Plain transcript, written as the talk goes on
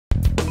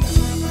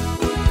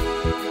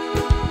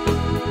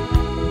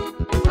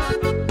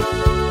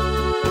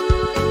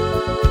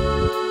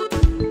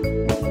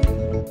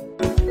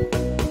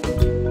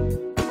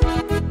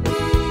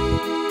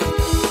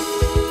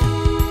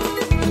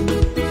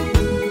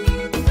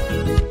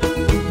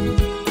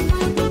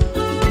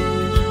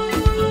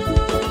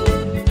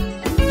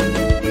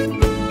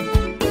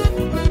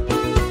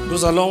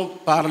nous allons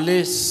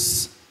parler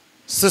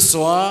ce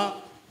soir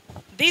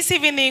This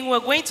evening we're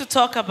going to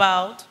talk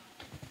about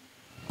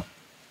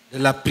de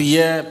la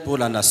prière pour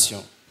la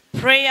nation.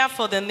 prayer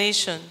for the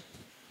nation.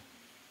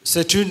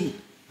 C'est une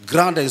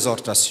grande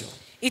exhortation.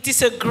 It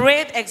is a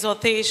great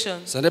exhortation.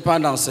 Ce n'est pas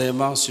un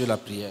enseignement sur la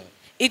prière.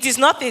 It is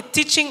not a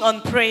teaching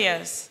on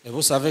prayers. Et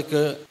vous savez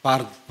que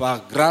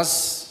par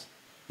grâce,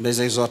 mes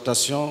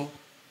exhortations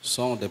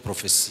sont des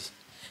prophéties.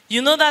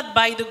 You know that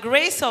by the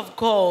grace of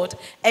God,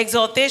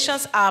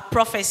 exhortations are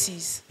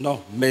prophecies. Non,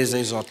 mes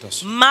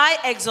exhortations. My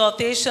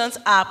exhortations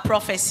are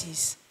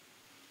prophecies.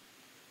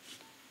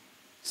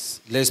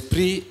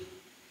 L'Esprit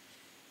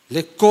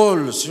les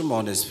colle sur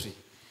mon esprit.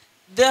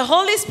 The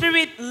Holy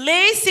Spirit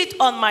lays it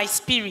on my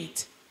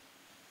spirit.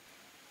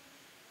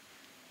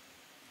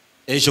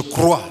 Et je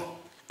crois.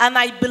 And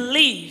I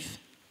believe.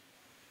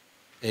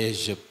 Et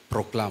je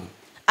proclame.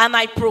 And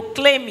I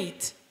proclaim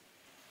it.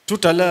 Tout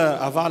à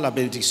l'heure, avant la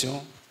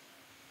bénédiction,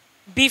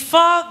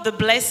 before the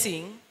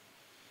blessing,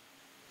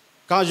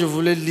 quand je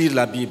voulais lire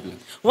la Bible,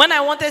 when I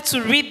wanted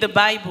to read the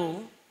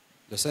Bible,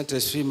 le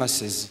Saint-Esprit m'a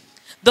saisi.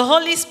 The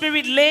Holy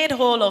Spirit laid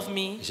hold of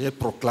me. J'ai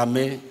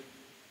proclamé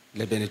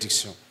les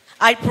bénédictions.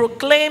 I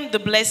proclaimed the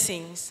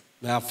blessings.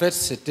 Mais en fait,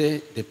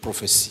 c'était des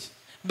prophéties.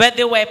 But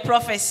they were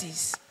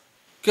prophecies.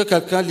 Que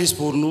quelqu'un lise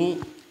pour nous.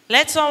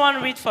 Let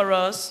someone read for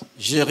us.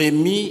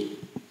 Jérémie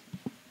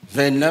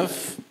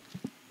 29.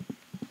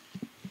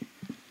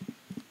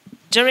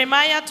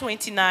 Jeremiah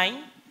 29.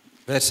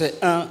 Versets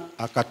 1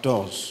 à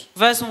 14.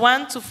 Verse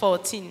 1 to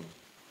 14.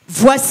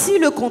 Voici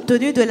le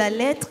contenu de la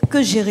lettre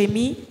que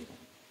Jérémie,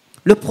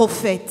 le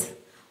prophète,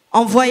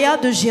 envoya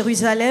de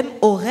Jérusalem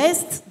au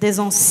reste des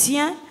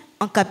anciens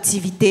en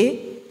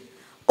captivité,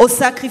 aux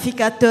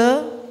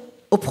sacrificateurs,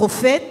 aux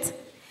prophètes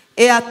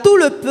et à tout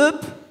le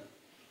peuple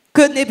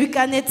que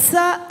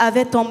Nebuchadnezzar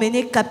avait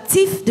emmené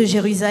captif de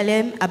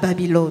Jérusalem à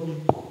Babylone.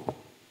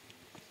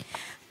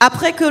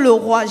 Après que le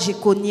roi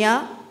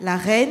Jéconia, la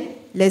reine,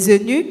 les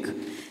eunuques,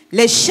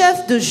 les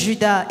chefs de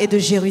Juda et de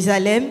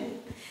Jérusalem,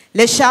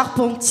 les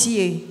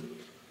charpentiers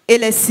et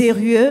les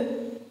serriers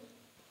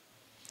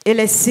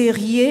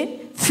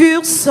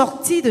furent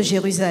sortis de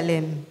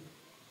Jérusalem,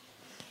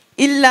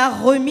 il l'a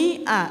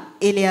remis à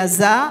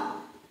Éléazar,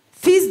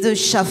 fils de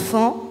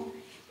Shaphan,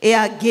 et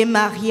à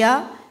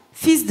Guémaria,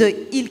 fils de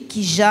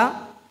Ilkija,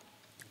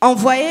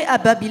 envoyé à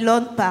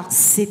Babylone par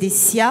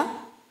Sédécia,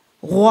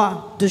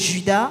 roi de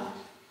Juda,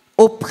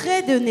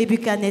 auprès de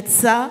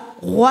Nebuchadnezzar,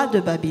 roi de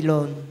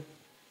Babylone.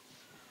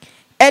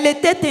 Elle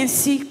était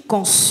ainsi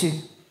conçue.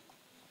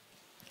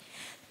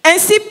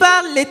 Ainsi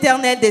parle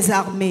l'Éternel des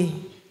armées,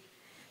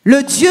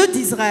 le Dieu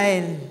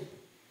d'Israël,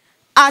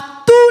 à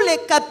tous les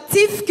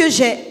captifs que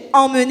j'ai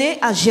emmenés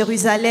à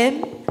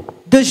Jérusalem,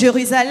 de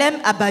Jérusalem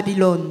à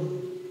Babylone.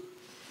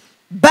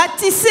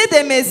 Bâtissez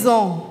des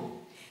maisons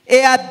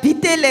et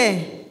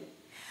habitez-les,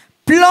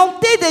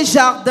 plantez des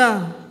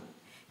jardins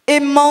et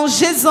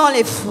mangez-en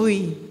les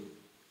fruits.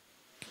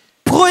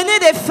 Prenez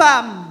des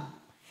femmes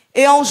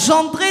et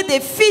engendrez des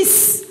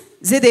fils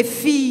et des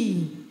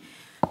filles.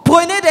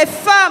 Prenez des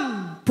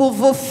femmes pour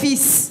vos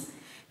fils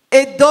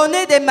et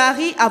donnez des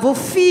maris à vos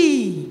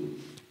filles,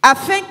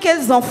 afin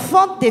qu'elles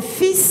enfantent des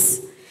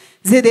fils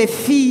et des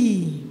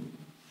filles.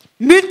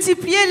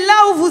 Multipliez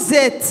là où vous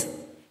êtes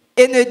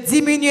et ne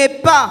diminuez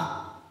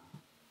pas.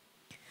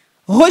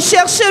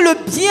 Recherchez le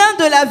bien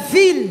de la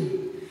ville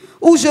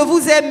où je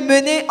vous ai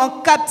mené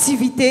en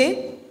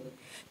captivité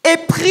et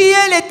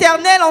priez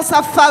l'Éternel en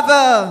sa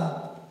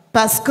faveur,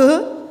 parce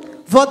que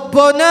votre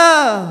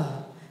bonheur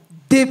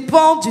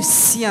dépend du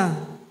sien.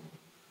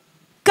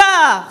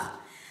 Car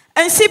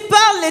ainsi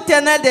parle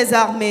l'Éternel des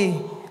armées,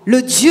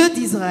 le Dieu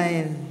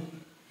d'Israël.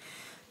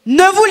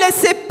 Ne vous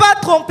laissez pas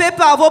tromper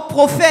par vos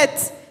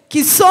prophètes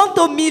qui sont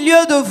au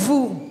milieu de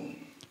vous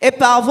et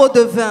par vos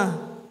devins.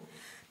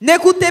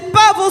 N'écoutez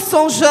pas vos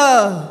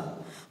songeurs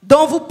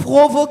dont vous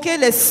provoquez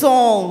les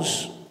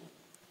songes,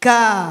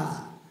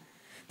 car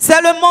c'est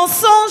le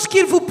mensonge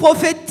qu'ils vous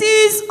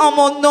prophétisent en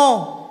mon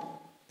nom.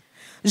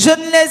 Je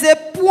ne les ai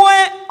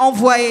point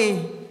envoyés,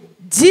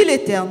 dit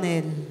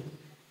l'Éternel.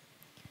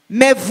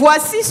 Mais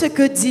voici ce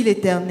que dit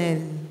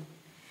l'Éternel.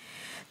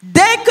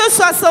 Dès que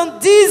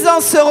 70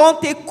 ans seront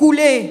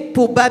écoulés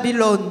pour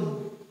Babylone,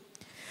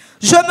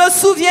 je me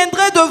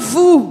souviendrai de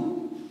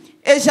vous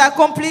et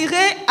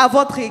j'accomplirai à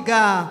votre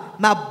égard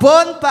ma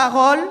bonne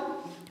parole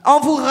en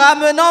vous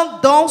ramenant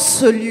dans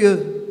ce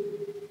lieu.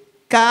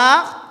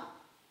 Car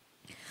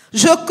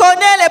je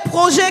connais les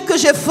projets que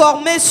j'ai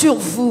formés sur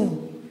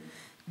vous,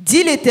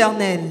 dit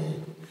l'Éternel,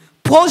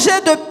 projets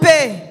de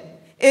paix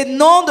et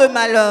non de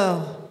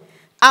malheur,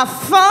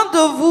 afin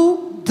de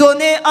vous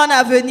donner un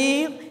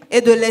avenir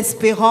et de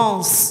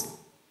l'espérance.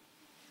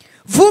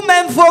 Vous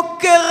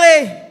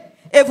m'invoquerez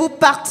et vous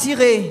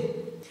partirez.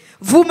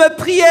 Vous me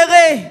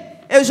prierez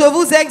et je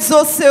vous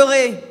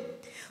exaucerai.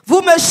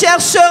 Vous me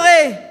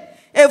chercherez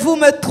et vous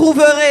me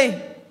trouverez,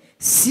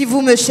 si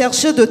vous me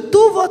cherchez de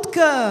tout votre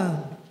cœur.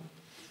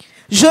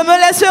 Je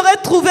me laisserai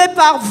trouver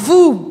par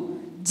vous,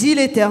 dit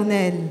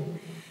l'Éternel,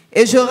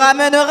 et je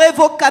ramènerai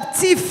vos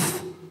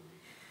captifs.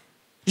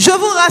 Je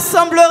vous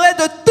rassemblerai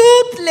de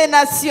toutes les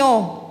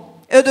nations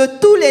et de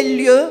tous les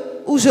lieux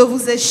où je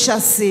vous ai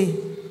chassés,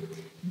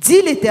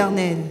 dit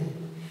l'Éternel.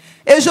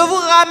 Et je vous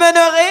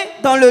ramènerai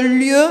dans le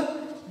lieu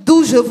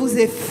d'où je vous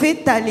ai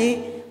fait aller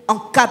en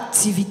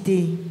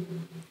captivité.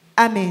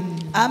 Amen.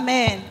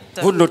 Amen.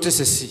 Vous notez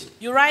ceci.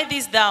 You write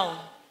this down.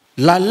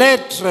 La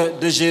lettre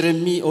de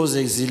Jérémie aux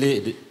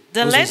exilés, The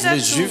aux letter exilés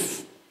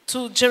juifs,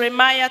 to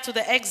Jeremiah to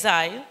the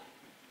exile,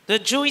 the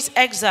Jewish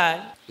exile.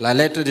 la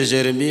lettre de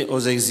Jérémie aux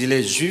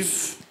exilés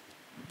juifs,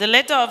 The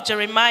letter of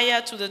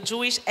Jeremiah to the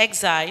Jewish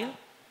exile,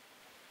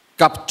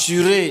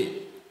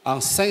 capturés en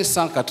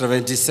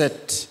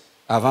 597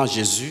 avant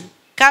Jésus.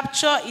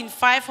 captured in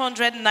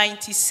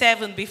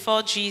 597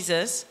 before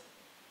Jesus.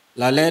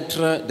 La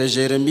lettre de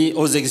Jérémie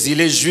aux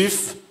exilés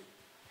juifs,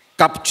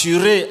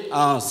 capturés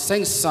en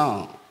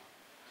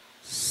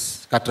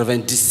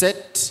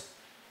 597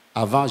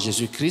 avant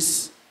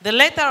Jésus-Christ. The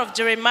letter of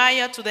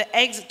Jeremiah to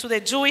the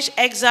Jewish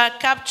exile,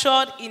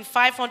 captured in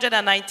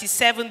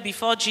 597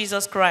 before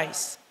Jesus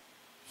Christ,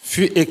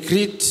 Fut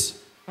écrite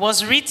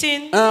was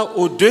written 1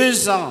 ou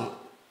 2 ans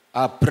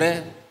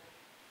après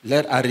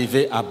leur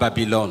arrivée à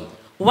Babylone.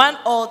 1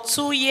 or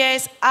 2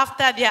 years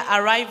after their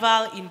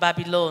arrival in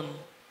Babylon.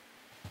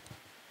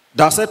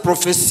 Dans cette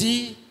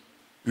prophétie,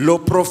 le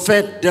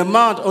prophète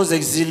demande aux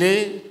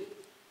exilés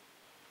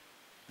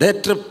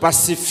d'être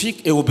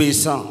pacifiques et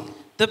obéissants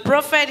The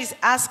prophet is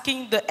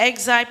asking the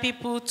exiled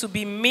people to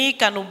be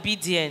meek and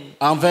obedient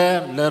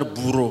envers leurs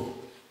bourreaux,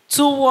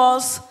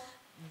 towards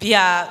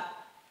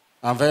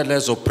envers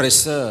leurs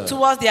oppresseurs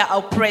their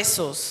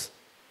oppressors,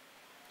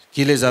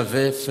 qui les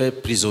avaient fait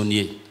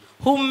prisonniers.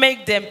 who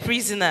make them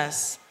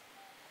prisoners.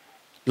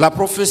 La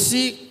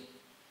prophétie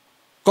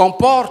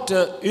comporte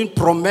une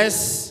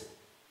promesse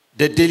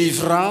de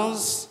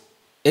délivrance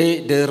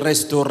et de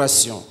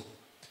restauration.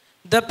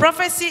 The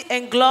prophecy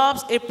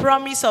englobes a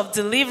promise of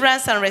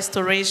deliverance and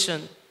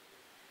restoration,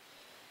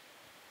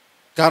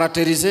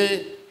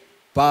 Caractérisée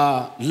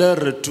par leur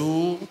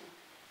retour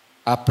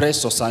après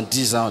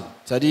 70 ans.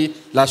 C'est-à-dire,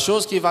 la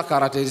chose qui va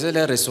caractériser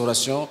leur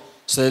restauration,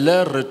 c'est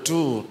leur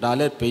retour dans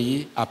leur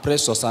pays après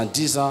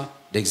 70 ans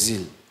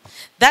d'exil.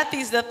 That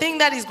is the thing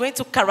that is going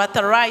to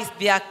characterize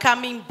their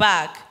coming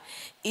back.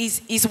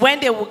 Is when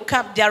they will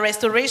come, their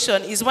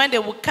restoration is when they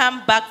will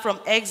come back from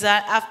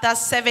exile after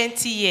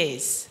 70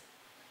 years.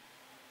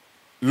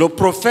 Le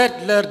prophète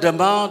leur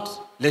demande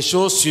les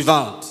choses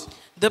suivantes.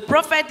 The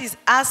prophet is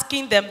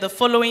asking them the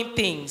following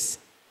things.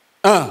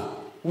 1.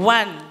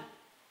 1,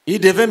 Ils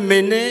devaient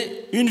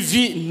mener une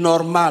vie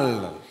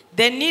normale.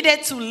 they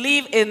needed to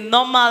live a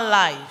normal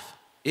life.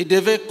 Ils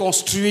devaient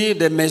construire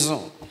des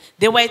maisons.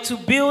 They were to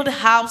build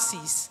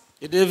houses.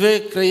 Ils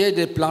devaient créer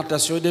des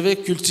plantations. Ils devaient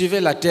cultiver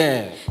la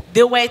terre.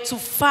 They were to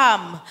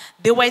farm.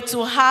 They were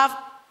to have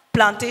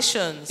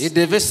plantations. Ils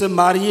devaient se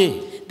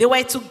marier. They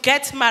were to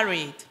get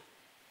married.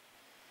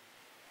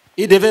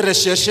 Ils devaient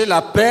rechercher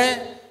la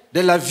paix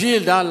de la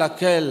ville dans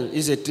laquelle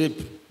ils étaient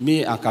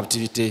mis en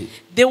captivité.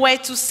 They were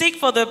to seek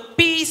for the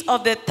peace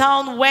of the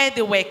town where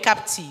they were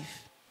captive.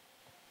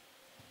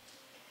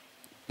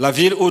 La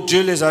ville où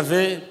Dieu les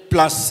avait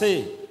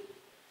placés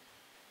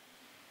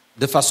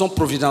de façon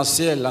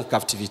providentielle en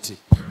captivité.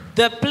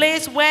 The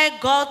place where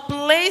God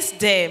placed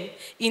them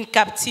in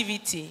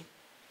captivity.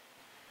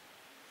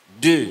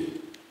 2.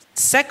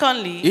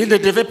 Secondly, Ils ne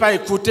devaient pas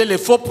écouter les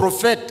faux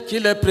prophètes qui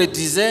leur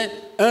prédisaient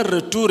un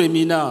retour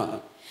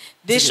imminent.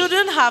 they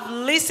shouldn't have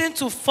listened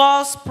to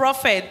false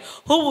prophets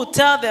who would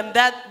tell them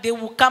that they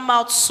will come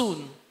out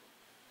soon.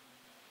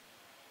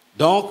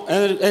 Donc,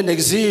 un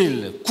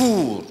exil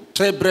court,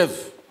 très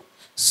bref.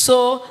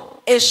 So,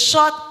 a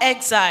short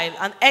exile,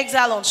 an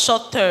exile on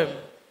short term.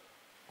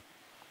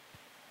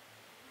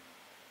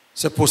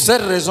 C'est pour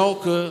cette raison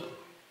que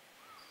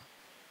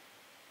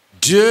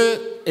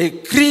Dieu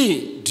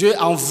écrit, Dieu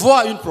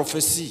envoie une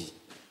prophétie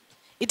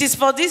It is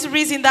for this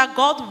reason that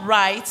God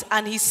writes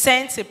and he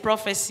sends a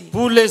prophecy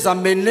pour les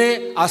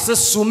amener à se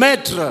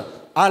soumettre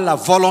à la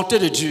volonté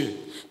de Dieu.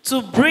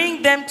 to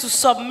bring them to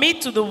submit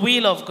to the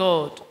will of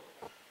God.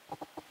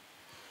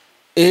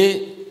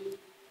 Et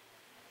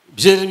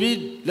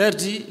Jérémie leur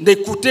dit,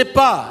 n'écoutez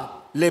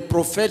pas les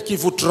prophètes qui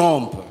vous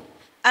trompent.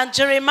 And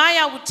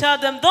Jeremiah would tell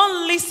them,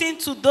 don't listen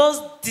to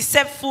those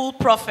deceitful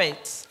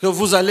prophets, Que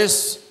vous allez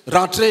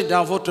rentrer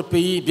dans votre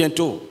pays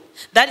bientôt.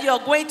 that you are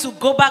going to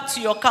go back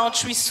to your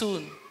country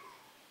soon.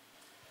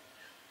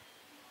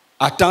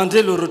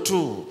 Attendez le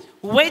retour.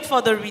 Wait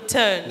for the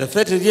return. Ne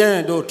faites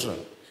rien d'autre.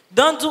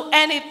 Don't do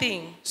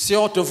anything. Si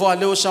on te voit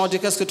aller au champ, on dit,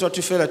 qu'est-ce que toi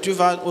tu fais là? Tu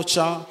vas au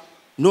champ.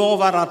 Nous, on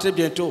va rentrer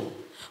bientôt.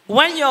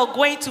 When you're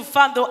going to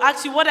farm, they'll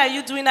ask you, what are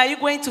you doing? Are you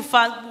going to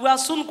farm? We are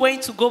soon going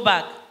to go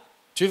back.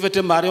 Tu veux te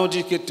marier, on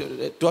dit que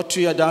toi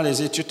tu es dans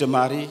les études, tu te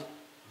maries.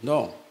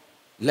 Non,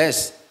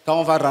 laisse. Quand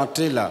on va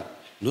rentrer là,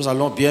 nous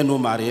allons bien nous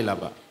marier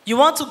là-bas. You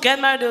want to get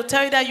married, they'll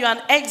tell you that you're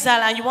an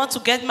exile and you want to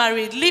get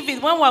married. Leave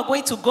it. When we are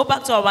going to go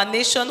back to our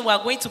nation, we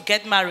are going to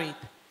get married.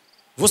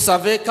 Vous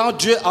savez, quand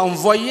Dieu a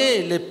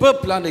envoyé les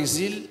peuples en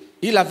exil,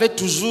 il avait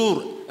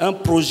toujours un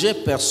projet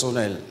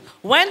personnel.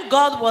 When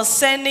God was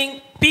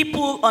sending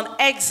people on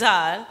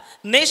exile,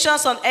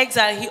 nations on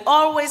exile, he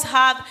always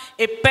had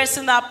a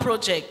personal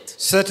project.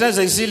 Certains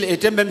exils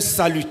étaient même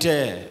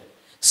salutaires.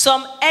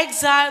 Some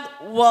exile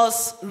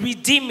was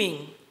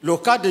redeeming. Le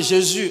cas de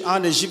Jésus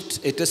en Égypte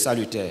était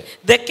salutaire.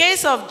 The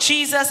case of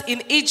Jesus in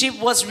Egypt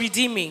was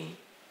redeeming.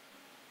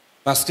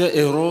 Parce que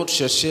Hérode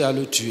cherchait à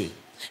le tuer.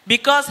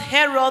 Because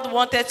Herod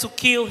wanted to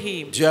kill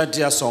him. Dieu a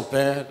dit à son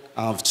père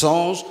en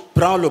songe,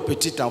 prends le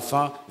petit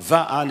enfant,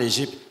 va en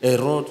Égypte.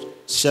 Hérode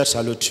cherche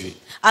à le tuer.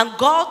 And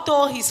God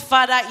told his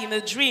father in a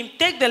dream,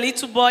 take the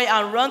little boy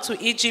and run to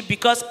Egypt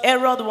because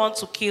Herod wants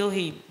to kill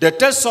him. De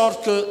telle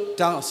sorte que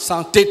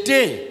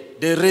s'entêter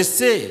de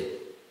rester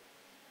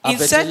à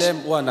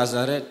Bethléem ou à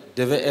Nazareth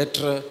devait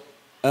être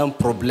un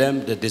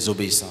problème de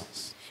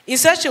désobéissance. In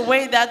such a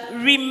way that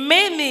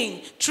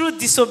remaining through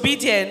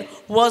disobedience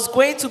was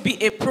going to be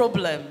a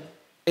problem.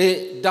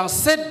 Et dans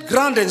cette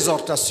grande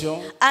exhortation,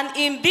 And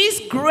in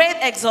this great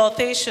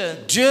exaltation,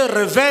 Dieu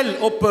révèle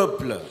au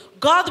peuple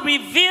God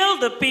revealed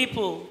the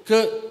people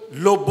que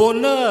le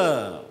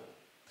bonheur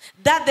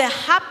that the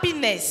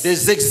happiness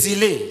des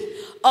exilés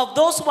of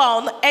those who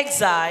are on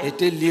exile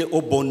était lié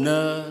au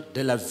bonheur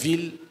de la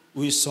ville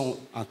où ils sont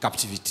en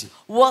captivité.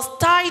 was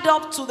tied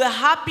up to the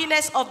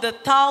happiness of the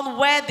town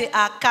where they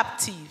are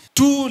captive.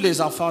 Tous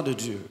les enfants de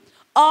Dieu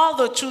All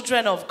the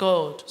children of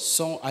God,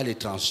 sont à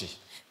l'étranger.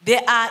 they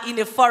are in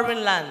a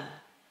foreign land.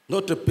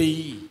 Notre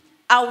pays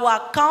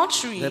Our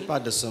country n'est pas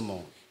de ce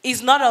monde.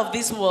 is not of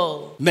this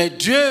world. Mais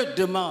Dieu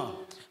demande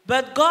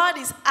But God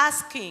is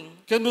asking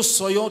que nous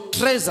soyons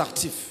très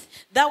actifs.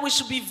 that we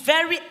should be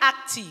very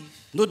active.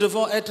 Nous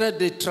devons être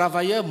des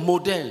travailleurs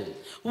modèles.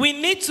 We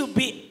need to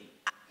be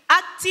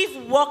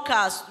active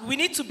workers. We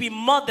need to be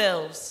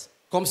models.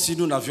 Comme si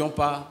nous n'avions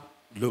pas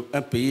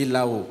un pays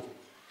là-haut.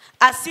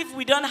 As if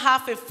we don't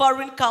have a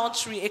foreign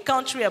country, a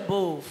country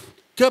above.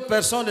 Que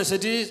personne ne se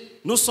dise,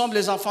 nous sommes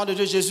les enfants de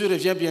Dieu, Jésus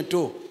revient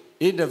bientôt.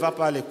 Il ne va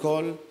pas à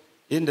l'école,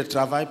 il ne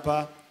travaille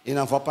pas, il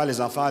n'envoie pas les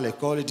enfants à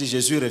l'école, il dit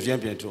Jésus revient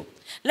bientôt.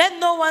 Let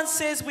no one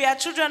say we are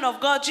children of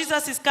God,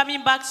 Jesus is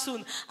coming back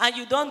soon, and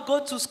you don't go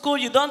to school,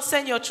 you don't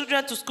send your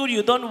children to school,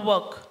 you don't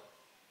work.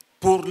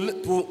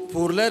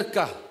 Pour leur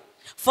cas,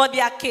 For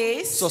their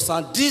case,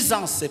 70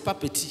 ans, ce n'est pas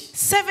petit.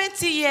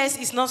 70 years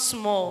is not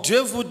small. Dieu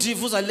vous dit,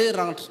 vous allez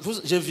rentrer,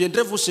 je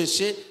viendrai vous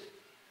chercher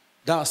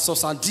dans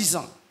 70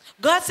 ans.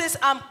 God says,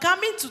 I'm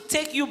coming to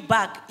take you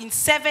back in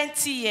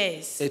 70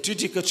 years. Et tu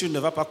dis que tu ne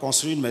vas pas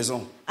construire une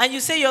maison. And you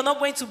say you're not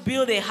going to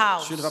build a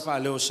house. Tu ne vas pas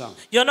aller au champ.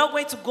 You're not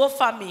going to go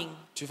farming.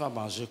 Tu vas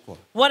manger quoi?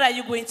 What are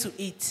you going to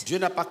eat? Dieu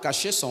n'a pas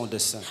caché son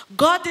dessein.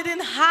 God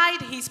didn't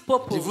hide his Si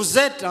purpose. vous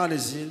êtes en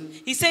exil,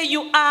 He said,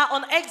 you are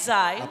on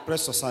exile. après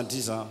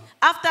 70 ans,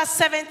 After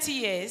 70 je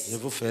years,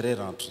 vous ferai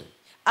rentrer.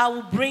 I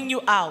will bring you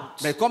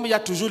out. Mais comme il y a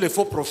toujours les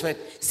faux prophètes,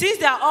 Since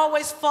there are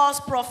always false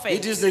ils prophets,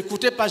 disent,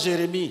 n'écoutez pas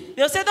Jérémie.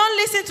 they'll say, don't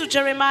listen to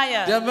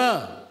Jeremiah.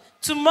 Demain,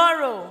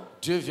 Tomorrow,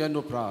 Dieu vient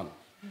nous prendre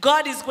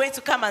God is going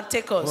to come and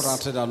take pour us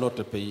rentrer dans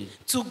notre pays.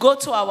 to go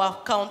to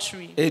our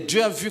country. Et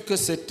Dieu a vu que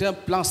c'était un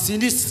plan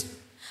sinistre.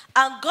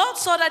 And God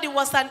saw that it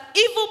was an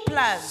evil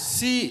plan.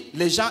 Si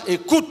les gens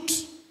écoutent,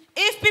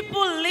 If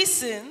people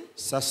listen,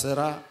 ça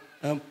sera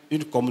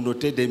une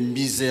communauté de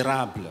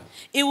misérables.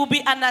 it will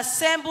be an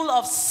assemble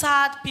of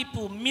sad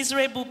people,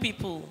 miserable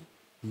people.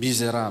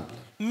 Misérables.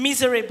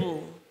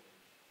 Miserable.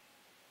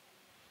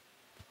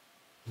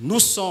 Nous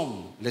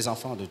sommes les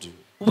enfants de Dieu.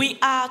 We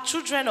are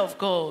children of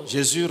God.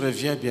 Jésus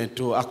revient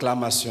bientôt.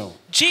 Acclamation.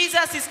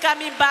 Jesus is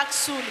coming back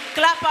soon.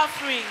 Clap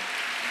offering.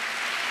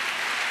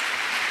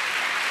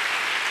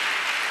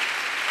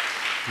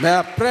 Mais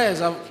après,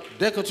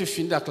 dès que tu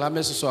finis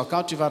d'acclamer ce soir,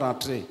 quand tu vas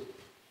rentrer,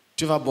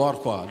 tu vas boire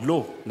quoi?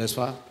 L'eau, n'est-ce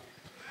pas?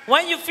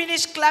 When you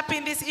finish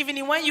clapping this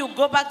evening, when you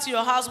go back to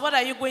your house, what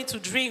are you going to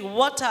drink?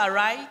 Water,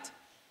 right?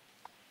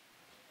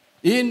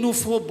 Il nous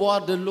faut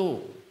boire de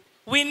l'eau,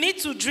 We need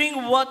to drink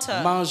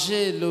water,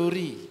 manger le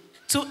riz.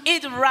 to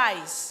eat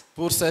rice.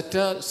 Pour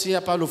certains, s'il n'y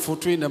a pas le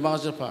foutu, ils ne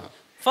mangent pas.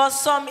 For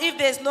some, if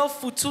there's no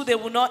food too, they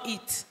will not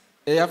eat.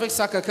 Et avec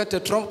ça, quelqu'un te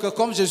trompe que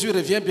comme Jésus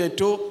revient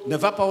bientôt, ne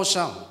va pas au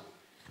champ.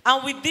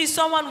 And with this,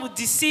 someone will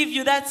deceive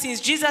you that since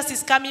Jesus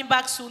is coming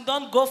back soon,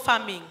 don't go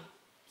farming.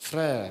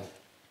 Frère,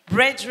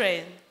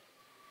 Brethren,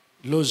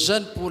 le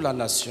jeûne pour la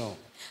nation,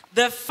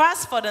 the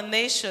fast for the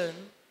nation,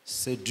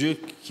 c'est Dieu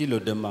qui le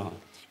demande.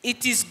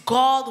 it is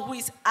God who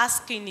is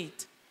asking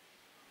it.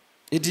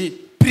 Il dit,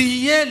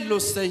 priez le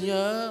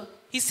Seigneur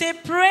He said,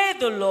 pray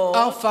the Lord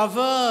en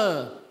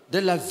faveur de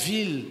la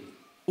ville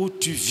où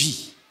tu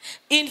vis.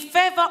 in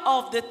favor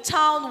of the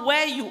town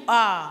where you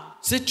are.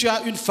 Si tu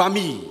as une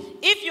famille,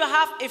 If you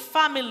have a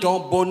family, ton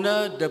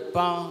bonheur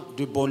dépend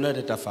du bonheur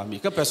de ta famille.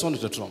 Que personne ne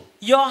te trompe.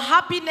 your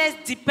happiness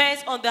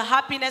depends on the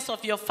happiness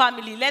of your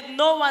family. Let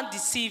no one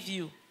deceive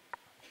you.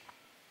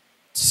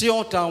 Si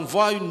on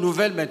t'envoie une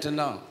nouvelle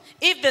maintenant,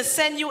 If they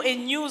send you a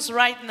news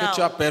right que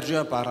tu as now perdu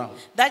un parent,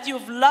 that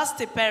you've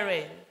lost a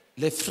parent,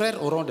 les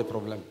frères auront des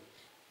problèmes.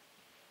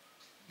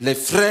 Les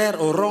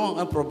frères auront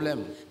un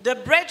problème the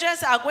brethren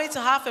are going to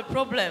have a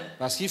problem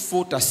parce qu'il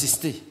faut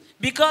t'assister.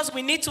 Because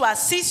we need to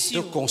assist te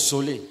you,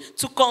 consoler,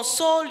 to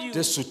console you,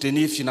 te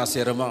soutenir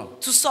financièrement.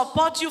 to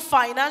support you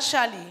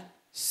financially.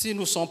 Si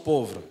nous sommes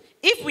pauvres,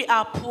 If we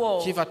are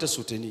poor, qui va te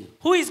soutenir?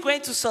 who is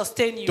going to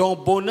sustain you? Ton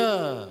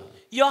bonheur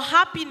Your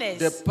happiness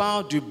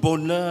dépend du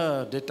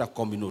bonheur de ta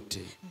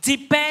communauté,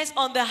 depends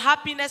on the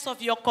happiness of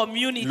your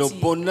community, le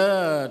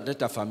bonheur de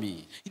ta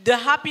famille, the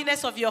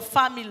happiness of your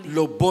family,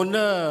 le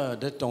bonheur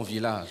de ton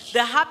village,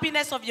 the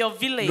happiness of your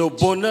village, le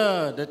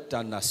bonheur de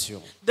ta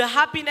nation. the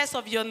happiness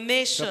of your Que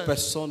nation.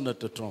 personne ne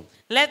te trompe.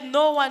 Let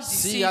no one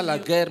S'il deceive y a la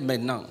you. guerre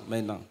maintenant,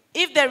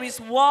 If there is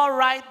war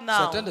right now,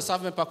 certains ne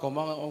savent même pas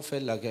comment on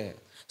fait la guerre.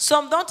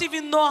 some don't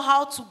even know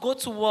how to go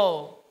to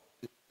war.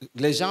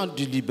 Les gens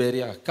du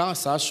Libéria, quand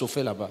ça a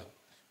chauffé là-bas,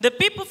 The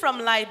people from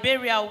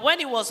Liberia,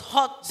 when it was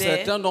hot there,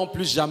 certains n'ont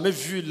plus jamais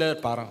vu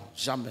leurs parents.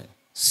 Jamais.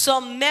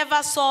 some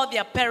never saw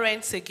their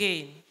parents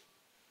again.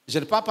 Je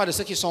ne parle pas de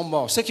ceux qui sont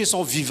morts. Ceux qui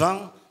sont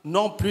vivants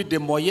n'ont plus de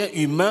moyens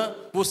humains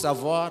pour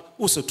savoir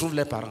où se trouvent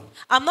leurs parents.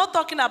 I'm not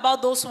talking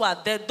about those who are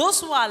dead. Those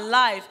who are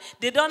alive,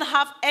 they don't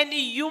have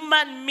any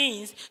human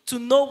means to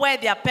know where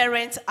their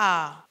parents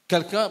are.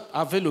 Quelqu'un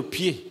avait le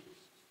pied.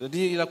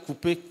 C'est-à-dire, il a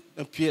coupé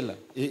un pied là.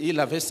 Et il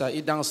avait ça,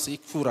 il danse, il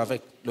court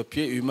avec le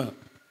pied humain.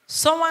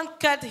 Someone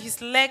cut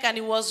his leg and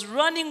he was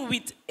running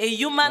with a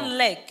human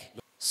leg.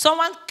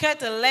 Someone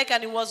cut a leg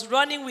and he was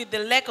running with the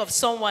leg of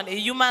someone, a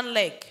human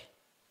leg.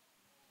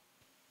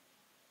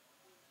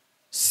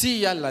 S'il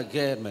y a la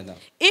guerre maintenant,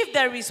 If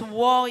there is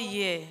war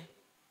here,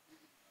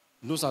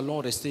 nous allons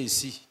rester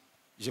ici.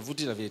 Je vous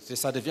dis la vérité,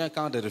 ça devient un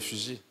camp de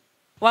réfugiés.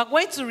 we are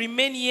going to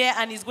remain here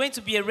and it's going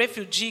to be a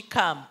refugee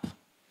camp.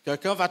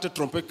 Quelqu'un va te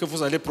tromper que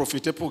vous allez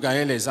profiter pour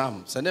gagner les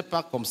âmes. Ce n'est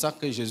pas comme ça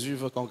que Jésus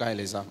veut qu'on gagne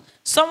les âmes.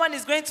 Someone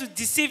is going to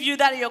deceive you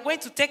that you're going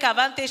to take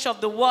advantage of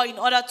the war in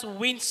order to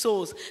win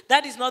souls.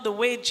 That is not the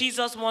way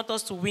Jesus wants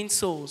us to win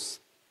souls.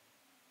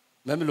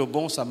 Même le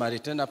bon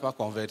samaritain n'a pas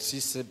converti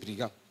ces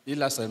brigands.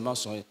 Il a seulement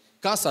soigné.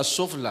 Quand ça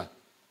chauffe là,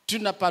 tu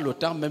n'as pas le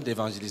temps même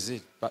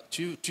d'évangéliser.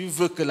 Tu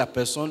veux que la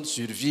personne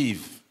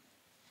survive.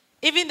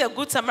 Even the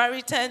good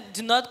Samaritan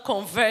did not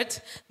convert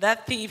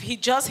that thief. He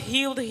just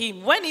healed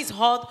him. When it's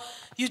hot,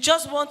 you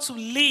just want to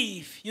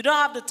leave. You don't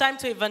have the time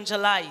to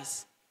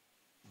evangelize.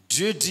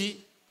 Dieu dit,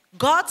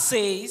 God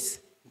says,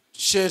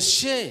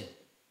 cherchez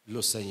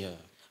le Seigneur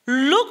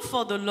look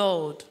for the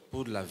Lord,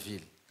 pour la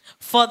ville.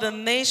 for the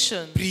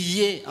nation.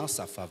 Priez en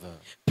sa faveur.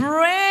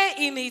 Pray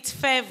in its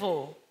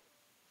favor.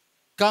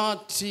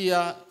 Quand il y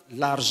a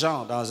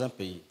l'argent dans un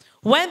pays,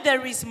 When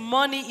there is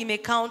money in a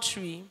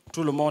country,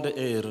 tout le monde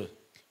est heureux.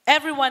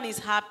 everyone is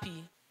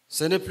happy.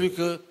 Ce n'est plus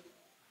que,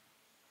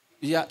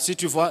 si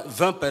tu vois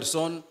 20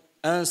 personnes,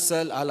 un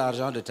seul a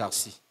l'argent de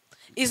taxi.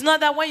 It's not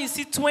that when you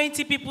see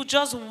 20 people,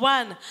 just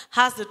one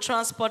has the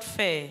transport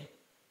fare.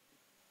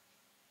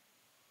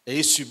 Et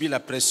il subit la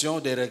pression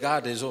des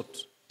regards des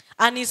autres.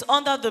 And is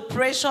under the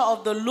pressure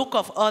of the look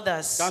of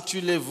others. Quand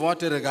tu les vois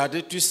te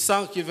regarder, tu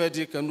sens qu'il veut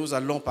dire que nous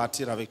allons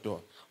partir avec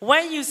toi.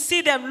 When you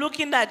see them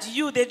looking at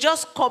you, they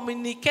just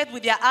communicate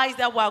with their eyes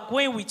that we are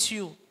going with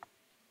you.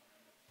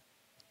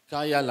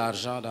 Quand il y a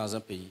l'argent dans un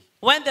pays,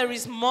 When there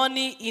is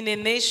money in a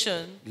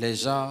nation, les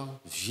gens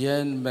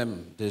viennent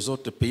même des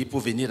autres pays pour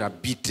venir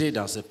habiter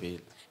dans ce pays.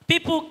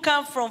 people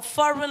come from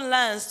foreign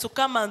lands to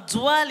come and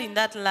dwell in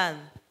that land.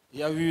 Il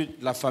y a eu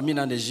la famine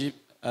en Égypte,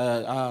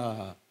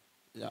 en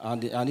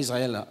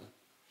Israël,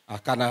 à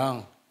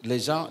Canaan.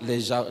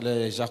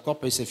 Les Jacob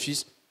et ses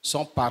fils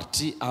sont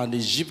partis en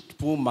Égypte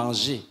pour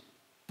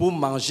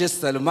manger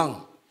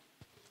seulement.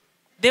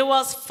 There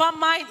was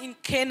famine in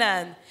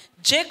Canaan.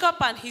 Jacob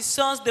and his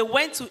sons, they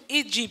went to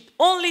Egypt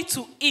only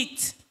to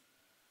eat.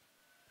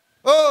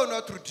 Oh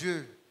notre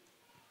Dieu,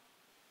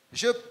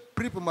 je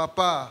prie pour ma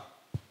part.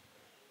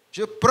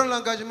 Je prends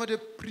l'engagement de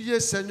prier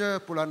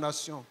Seigneur pour la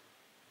nation.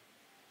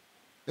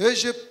 Et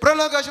je prends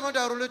l'engagement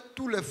d'enrôler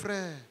tous les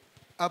frères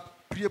à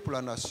prier pour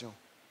la nation.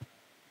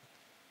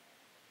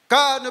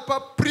 Car ne pas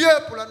prier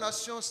pour la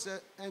nation,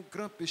 c'est un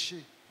grand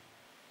péché.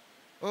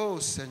 Oh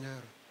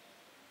Seigneur,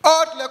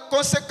 ôte les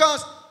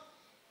conséquences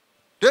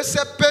de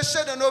ces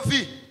péchés dans nos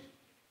vies.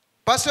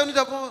 Parce que nous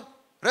avons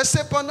resté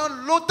pendant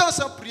longtemps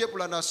sans prier pour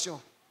la nation.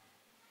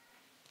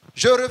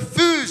 Je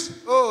refuse,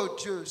 oh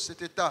Dieu,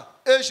 cet état.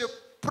 Et je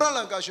prends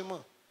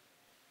l'engagement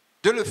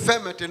de le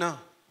faire maintenant.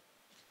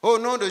 Au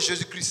nom de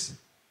Jésus-Christ.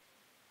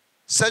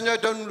 Seigneur,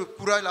 donne-nous le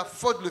courage, la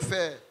force de le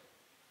faire.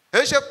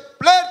 Et je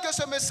plaide que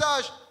ce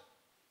message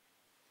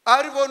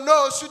arrive au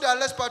nord, au sud, à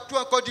l'est, partout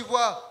en Côte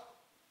d'Ivoire.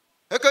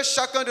 Et que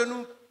chacun de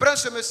nous prenne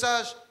ce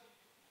message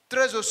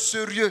très au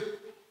sérieux.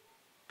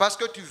 Parce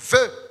que tu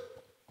veux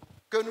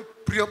que nous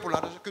prions pour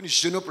la nation, que nous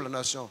jeûnons pour la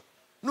nation.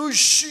 Nous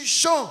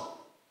jugeons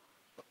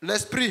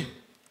l'esprit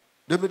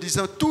de me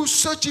disant, tous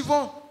ceux qui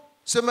vont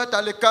se mettre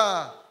à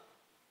l'écart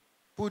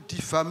pour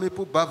diffamer,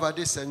 pour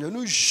bavarder, Seigneur,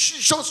 nous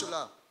jugeons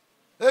cela.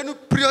 Et nous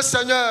prions,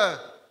 Seigneur,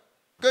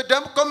 que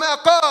d'un commun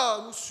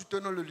accord, nous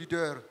soutenons le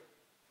leader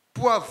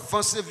pour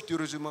avancer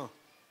victorieusement.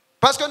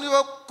 Parce que nous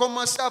avons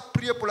commencé à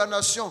prier pour la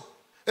nation.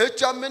 Et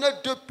tu as mené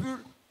depuis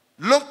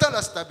longtemps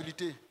la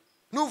stabilité.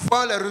 Nous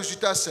voyons les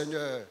résultats,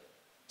 Seigneur.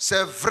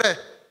 C'est vrai.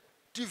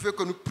 tu veux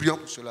que nous prions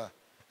pour cela.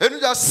 Et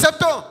nous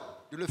acceptons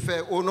de le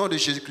faire au nom de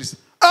Jésus-Christ.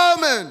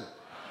 Amen.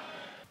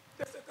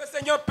 Parce que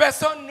Seigneur,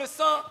 personne ne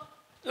sent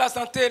la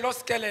santé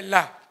lorsqu'elle est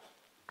là.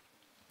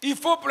 Il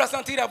faut pour la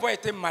sentir avoir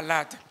été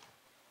malade.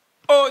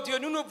 Oh Dieu,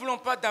 nous ne voulons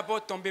pas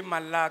d'abord tomber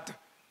malade.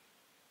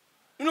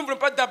 Nous ne voulons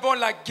pas d'abord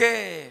la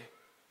guerre.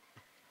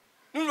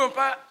 Nous ne voulons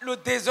pas le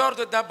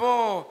désordre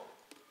d'abord,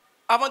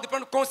 avant de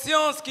prendre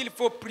conscience qu'il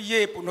faut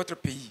prier pour notre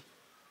pays.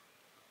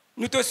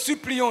 Nous te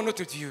supplions,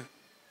 notre Dieu,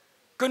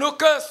 que nos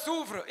cœurs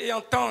s'ouvrent et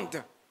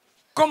entendent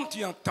comme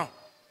tu entends.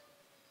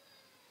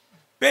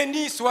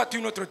 Béni sois-tu,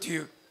 notre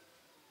Dieu,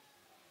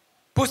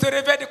 pour ce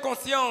réveil de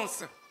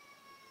conscience.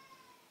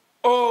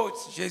 Oh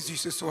Jésus,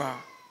 ce soir.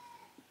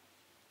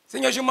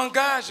 Seigneur, je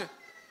m'engage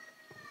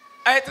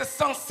à être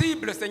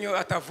sensible, Seigneur,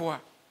 à ta voix.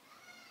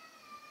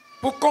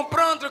 Pour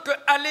comprendre que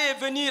aller et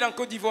venir en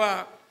Côte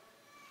d'Ivoire,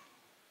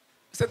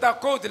 c'est à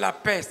cause de la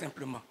paix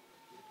simplement.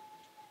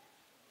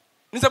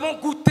 Nous avons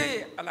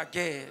goûté à la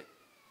guerre.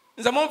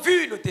 Nous avons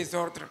vu le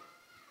désordre.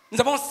 Nous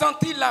avons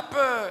senti la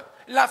peur,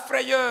 la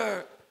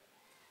frayeur.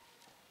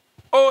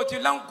 Oh Dieu,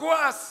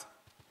 l'angoisse.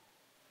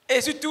 Et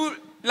surtout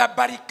la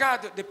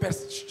barricade de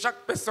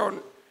chaque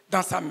personne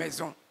dans sa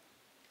maison.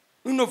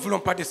 Nous ne voulons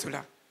pas de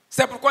cela.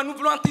 C'est pourquoi nous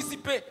voulons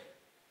anticiper.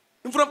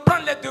 Nous voulons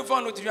prendre les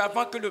devants, notre Dieu,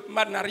 avant que le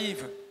mal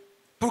n'arrive.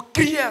 Pour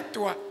crier à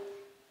toi,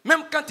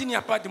 même quand il n'y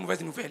a pas de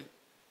mauvaises nouvelles.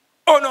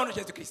 Au nom de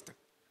Jésus-Christ.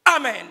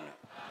 Amen.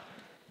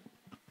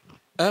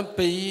 Un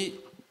pays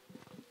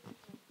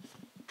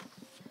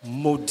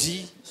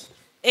maudit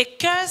A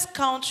cursed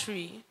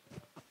country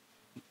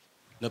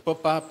ne peut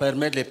pas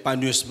permettre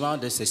l'épanouissement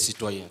de ses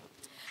citoyens.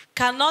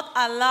 cannot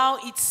allow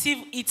its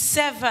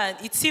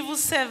civil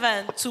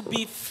servant to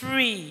be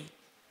free.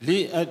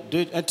 Lis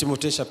 1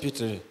 Timothée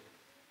chapitre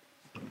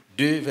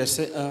 2,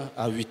 versets 1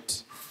 à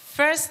 8.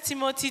 1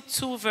 Timothy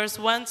 2, verse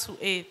 1 to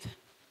 8.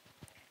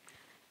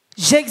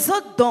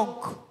 J'exhorte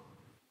donc,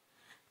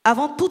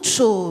 avant toute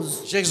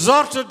chose,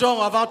 J'exhorte donc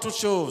avant toute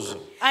chose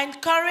I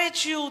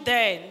encourage you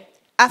then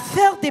à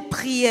faire des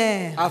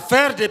prières, à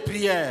faire des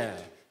prières,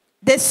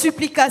 des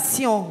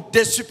supplications,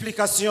 des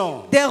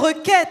supplications, des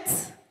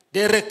requêtes,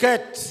 des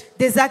requêtes,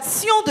 des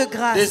actions de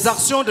grâce des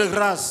actions de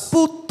grâce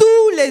pour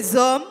tous les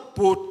hommes,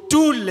 pour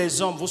tous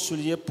les hommes. Vous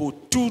soulignez pour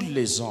tous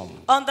les hommes.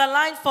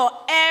 underline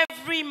for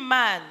every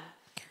man,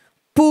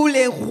 pour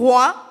les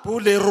rois Pour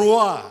les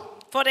rois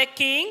for the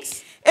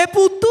kings, et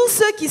pour tous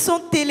ceux qui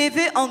sont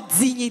élevés en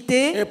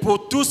dignité, et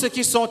pour tous ceux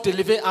qui sont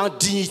élevés en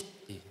dignité,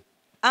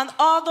 and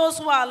all those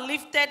who are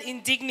lifted in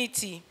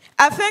dignity,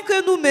 afin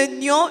que nous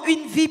menions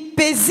une vie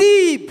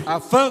paisible,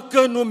 afin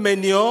que nous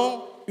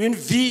menions une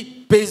vie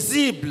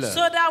paisible so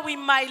that we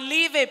might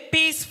live a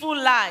peaceful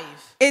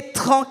life et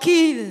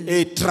tranquille,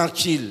 et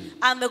tranquille.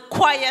 and a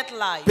quiet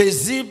life.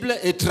 Paisible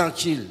et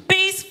tranquille.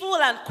 Peaceful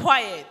and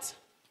quiet.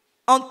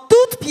 en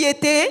toute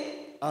piété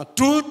En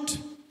toute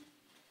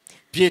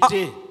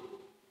piété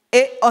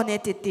et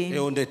honnêteté. et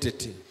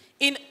honnêteté.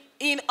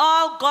 In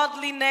all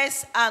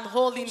godliness and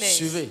holiness.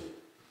 Suivez.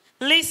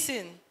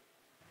 Listen.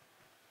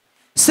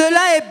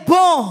 Cela est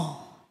bon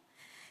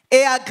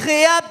et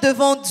agréable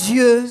devant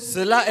Dieu,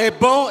 Cela est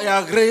bon et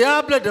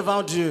agréable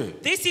devant Dieu,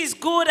 This is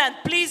good and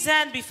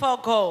pleasant before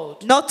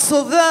God, notre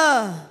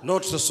Sauveur,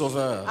 notre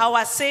Sauveur,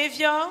 our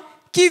Savior,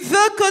 qui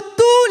veut que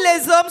tous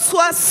les hommes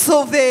soient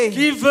sauvés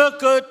qui veut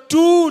que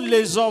tous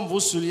les hommes, vous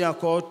soulignez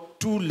encore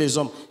tous les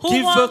hommes,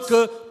 qui wants- veut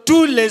que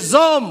tous les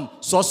hommes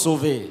soient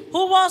sauvés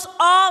who wants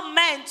all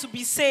men to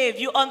be saved.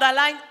 You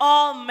underline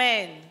all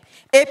men.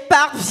 et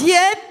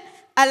parviennent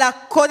à la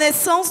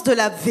connaissance de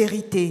la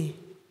vérité.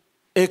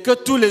 et que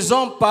tous les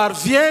hommes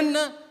parviennent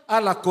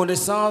à la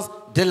connaissance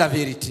de la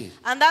vérité.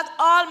 And that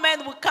all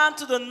men will come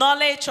to the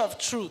knowledge of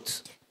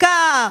truth.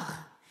 Car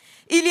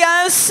il y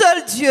a un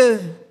seul Dieu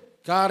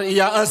Car il y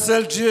a un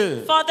seul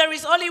Dieu For there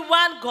is only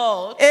one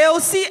God et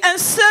aussi un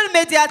seul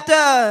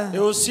médiateur et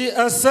aussi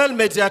un seul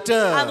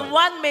médiateur and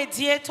one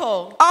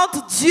mediator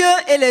entre Dieu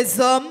et les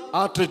hommes,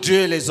 entre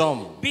Dieu et les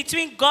hommes,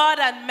 between God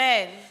and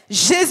men,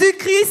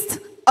 Jésus-Christ,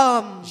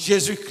 homme,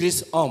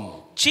 Jésus-Christ homme.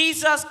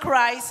 Jesus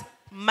Christ,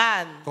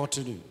 man.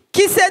 Continue.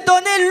 qui s'est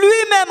donné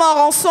lui-même en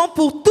rançon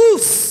pour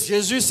tous,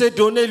 Jésus s'est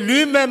donné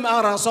lui-même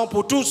en rançon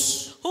pour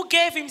tous. Who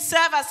gave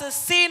himself as a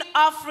sin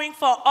offering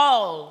for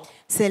all.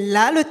 C'est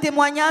là le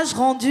témoignage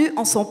rendu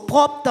en son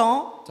propre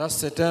temps, Ça,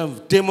 c'est un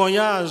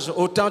témoignage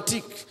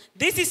authentique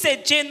This is a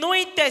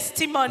genuine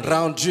testimony,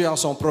 rendu en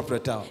son propre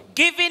temps.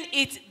 giving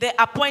it the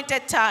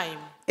appointed time,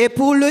 et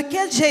pour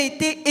lequel j'ai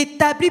été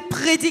établi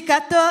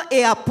prédicateur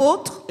et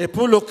apôtre, Et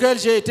pour lequel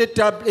j'ai été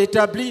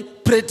établi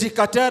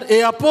prédicateur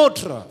et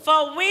apôtre.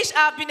 for which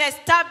I have been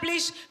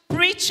established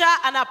preacher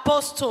and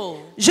apostle.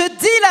 je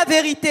dis la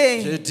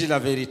vérité, Je dis la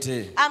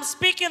vérité. I'm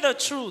speaking the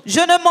truth. je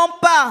ne mens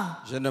pas,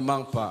 Je ne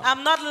mens pas.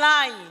 I'm not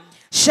lying.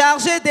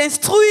 chargé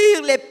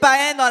d'instruire les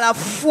païens dans la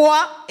foi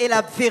et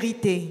la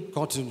vérité.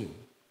 Continue.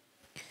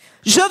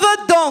 Je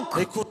veux donc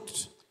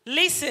Écoute.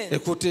 Listen,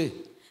 Écoutez.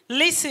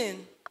 listen.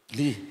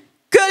 Lis.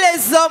 que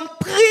les hommes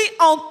prient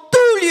en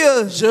tout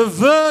lieu, Je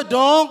veux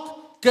donc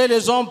que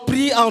les hommes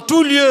prient en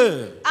tout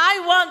lieu. I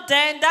want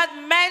then that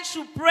men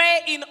should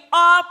pray in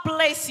all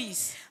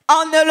places.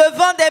 En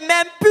élevant des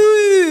mains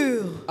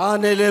pures.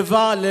 En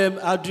élevant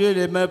à Dieu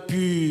les mains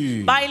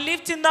pures. By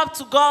lifting up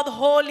to God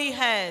holy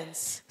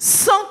hands.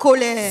 Sans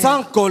colère.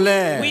 Sans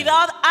colère.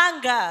 Without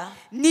anger.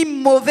 Ni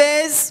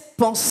mauvaise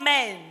pensée.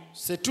 Men.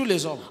 C'est tous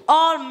les hommes.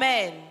 All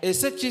men. Et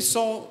ceux qui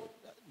sont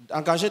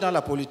engagés dans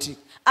la politique.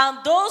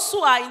 And those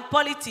who are in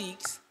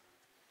politics.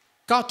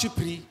 Quand tu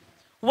pries,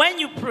 when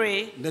you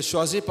pray, ne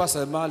choisis pas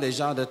seulement les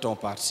gens de ton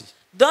parti.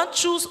 Don't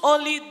choose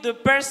only the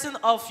person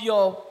of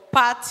your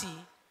party.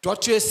 Toi,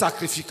 tu es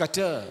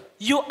sacrificateur.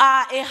 You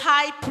are a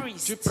high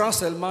priest. Tu prends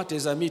seulement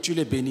tes amis, tu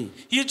les bénis.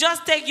 You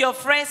just take your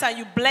friends and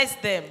you bless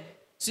them.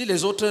 Si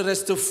les autres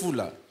restent fous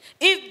là,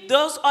 if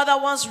those other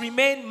ones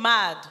remain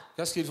mad,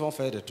 qu'est-ce qu'ils vont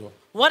faire de toi?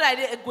 What are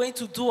they going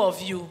to do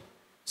of you?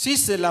 Si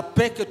c'est la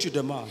paix que tu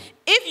demandes,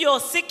 if you're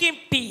seeking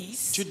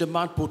peace, tu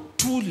demandes pour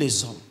tous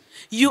les hommes.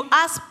 You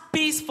ask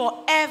peace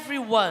for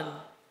everyone.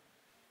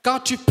 Quand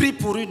tu pries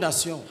pour une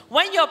nation,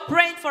 when you're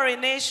praying for a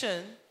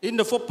nation, il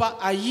ne faut pas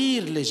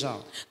haïr les gens.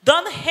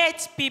 Don't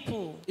hate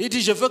people. Il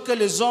dit, je veux que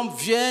les hommes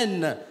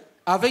viennent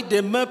avec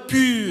des mains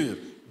pures,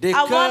 des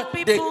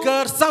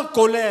cœurs sans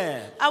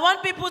colère. I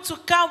want people to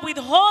come with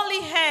holy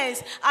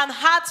hands and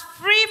hearts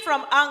free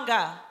from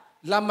anger.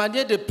 La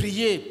manière de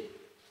prier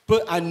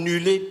peut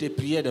annuler tes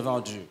prières devant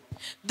Dieu.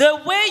 The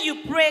way you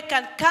pray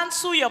can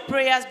cancel your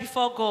prayers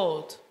before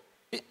God.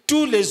 Et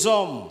tous les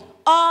hommes,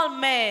 all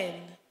men,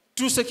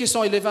 tous ceux qui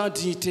sont élevés en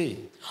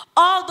dignité,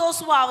 all those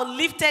who are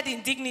lifted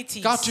in dignity.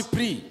 Quand tu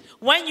pries,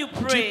 when you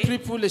pray, tu pries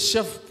pour les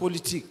chefs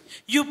politiques,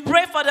 you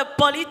pray for the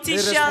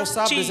politicians, les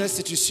responsables des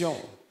institutions,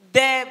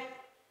 the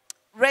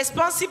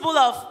responsible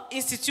of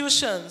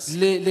institutions,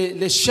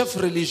 les chefs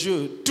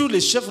religieux, tous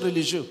les chefs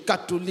religieux,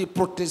 catholiques,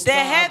 protestants, the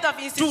head of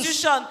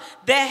institution,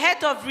 the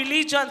head of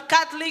religion,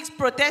 Catholics,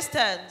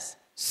 Protestants.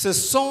 C'est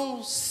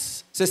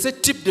ce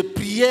type de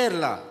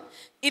prière-là.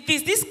 It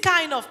is this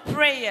kind of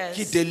prayers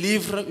qui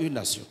délivre une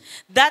nation.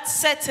 That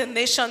sets a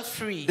nation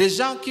free. Des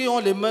gens qui ont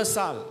les mains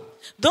sales.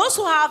 Those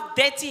who have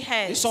dirty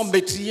hands. Ils sont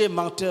meurtriers,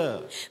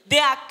 menteurs. They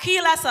are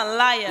killers and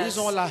liars. Ils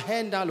ont la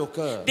haine dans le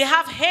cœur. They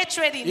have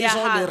hatred in their hearts.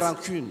 Ils ont des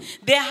rancunes.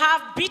 They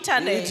have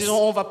bitterness. Ils disent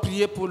on va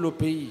prier pour le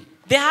pays.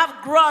 They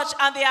have grudge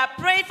and they are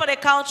praying for the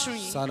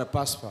country. Ça ne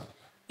passe pas.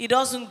 It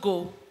doesn't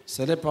go.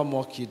 Ce n'est pas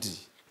moi qui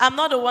dis. I'm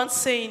not the one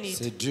saying it.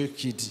 C'est Dieu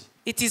qui dit.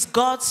 It is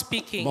God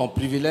speaking. Mon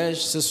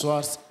privilège ce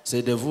soir,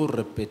 c'est de vous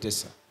répéter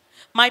ça.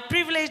 My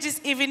privilege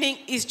this evening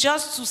is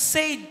just to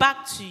say it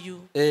back to you.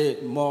 Et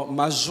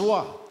ma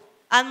joie,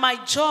 and my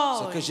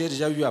joy, c'est que j'ai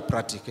déjà eu à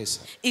pratiquer ça.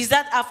 Is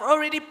that I've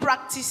already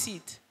practiced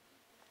it.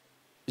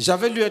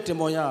 J'avais lu un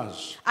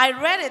témoignage. I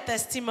read a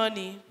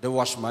testimony de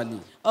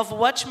Watchmani. Of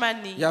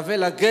Watchmani. Il y avait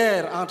la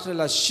guerre entre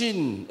la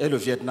Chine et le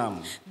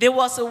Vietnam. There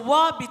was a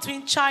war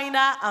between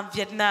China and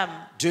Vietnam.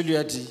 Dieu lui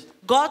a dit.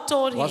 God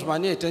told him.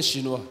 Watchmani est un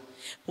Chinois.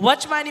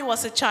 Watchmani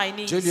was a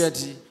Chinese. Dieu lui a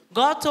dit.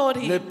 God told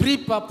him. Ne prie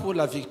pas pour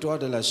la victoire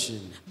de la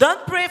Chine.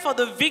 Don't pray for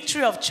the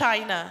victory of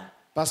China.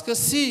 Parce que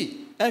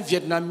si un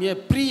Vietnamien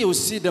prie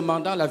aussi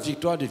demandant la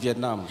victoire du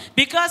Vietnam.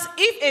 Because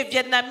if a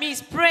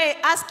Vietnamese pray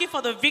asking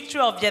for the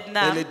victory of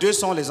Vietnam. Et les deux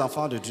sont les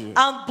enfants de Dieu.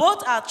 And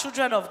both are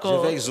children of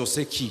God. Je vais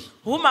exaucer qui?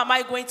 Whom am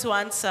I going to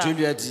answer? Dieu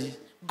lui a dit.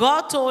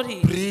 God told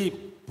him. Prie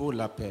pour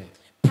la paix.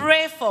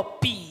 Pray for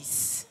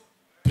peace.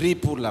 Prie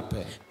pour la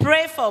paix.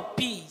 Pray for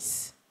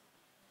peace.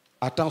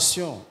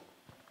 Attention.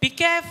 Be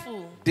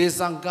careful.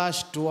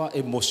 Désengage-toi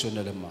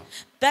émotionnellement.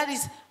 That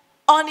is,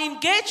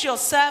 unengage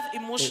yourself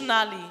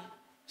emotionally.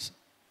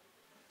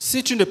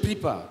 Si tu ne pries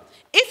pas,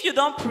 if you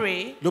don't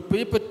pray, le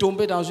pays peut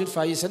tomber dans une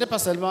faillite. Ce n'est pas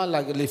seulement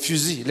les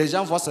fusils. Les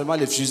gens voient seulement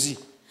les fusils.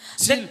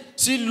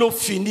 Si l'eau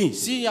finit,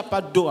 s'il n'y a pas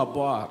d'eau à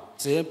boire,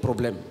 c'est un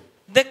problème.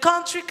 The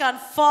country can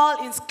fall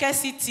in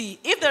scarcity.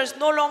 If there is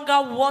no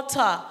longer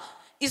water,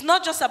 it's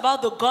not just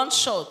about the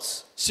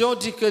gunshots. Si on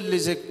dit que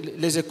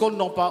les écoles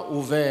n'ont pas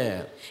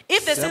ouvert,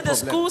 if they say the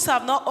schools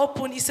have not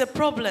opened, it's a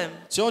problem.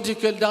 Si on dit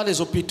que dans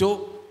les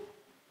hôpitaux,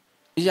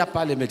 il n'y a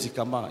pas les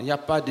médicaments, il n'y a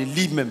pas de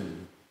lits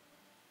même.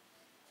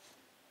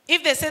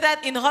 If they say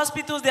that in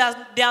hospitals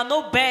there are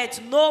no beds,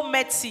 no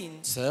medicine,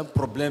 c'est un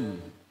problème.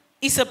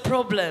 It's a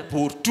problem.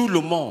 Pour tout le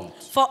monde.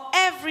 For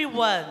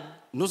everyone.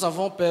 Nous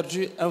avons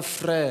perdu un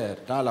frère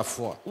dans la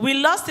foi. We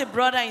lost a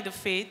brother in the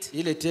faith.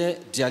 Il était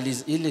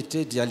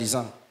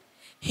dialysant.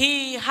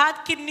 He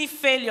had kidney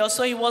failure,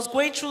 so he was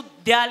going through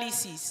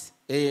dialysis.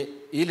 Et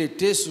il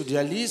était sous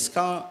dialyse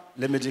quand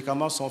les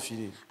médicaments sont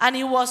finis. And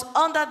he was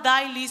under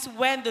dialysis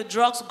when the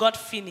drugs got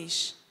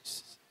finished.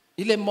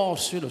 Il est mort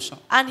sur le champ.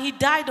 And he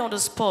died on the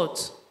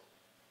spot.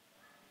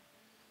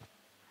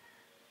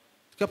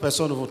 Que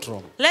personne ne vous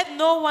trompe. Let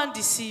no one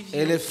deceive you.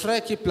 Et les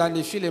frères qui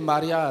planifient les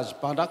mariages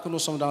pendant que nous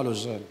sommes dans le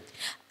jeûne.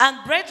 And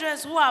brethren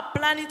who are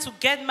planning to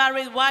get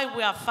married while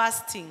we are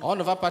fasting. On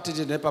ne va pas te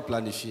dire de ne pas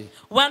planifier.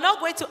 We are not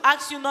going to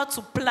ask you not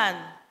to plan.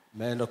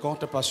 Mais ne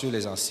compte pas sur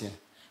les anciens.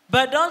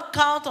 But don't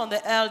count on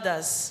the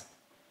elders.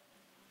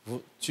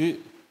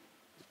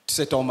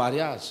 C'est ton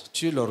mariage.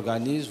 Tu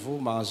l'organises, vous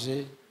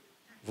mangez,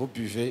 vous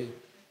buvez.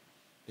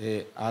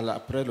 Et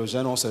après le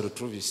jeûne, on se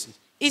retrouve ici.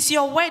 It's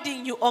your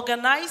wedding. You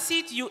organize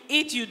it, you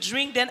eat, you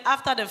drink. Then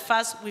after the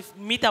fast, we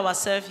meet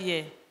ourselves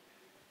here.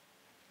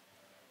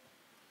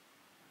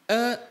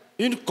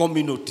 Une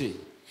communauté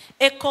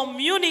A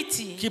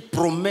community qui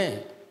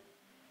promet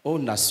aux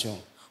nations,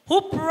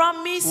 who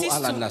promises ou à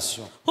la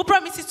nation, to a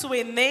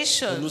que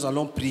nation nous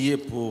allons prier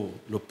pour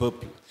le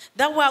peuple.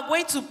 that we are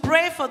going to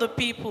pray for the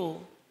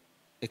people.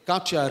 Et quand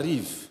tu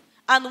arrives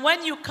And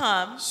when you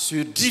come,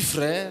 sur 10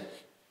 frères,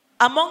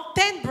 among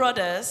 10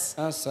 brothers,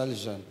 un seul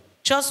jeûne.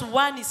 just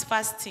one is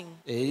fasting.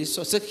 Et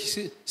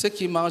ceux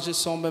qui mangent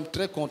sont même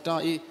très contents,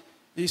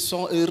 ils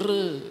sont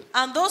heureux.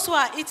 And those who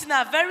are eating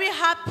are very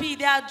happy,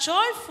 they are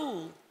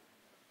joyful.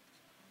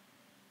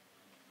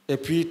 Et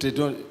puis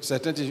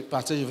certains disent,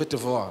 pasteur, je veux te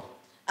voir.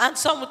 And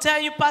some will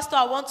tell you, Pastor,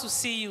 I want to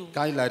see you.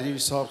 Quand il arrive,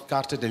 il sort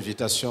carte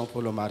d'invitation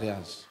pour le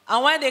mariage.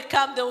 And when they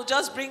come, they will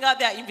just bring out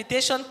their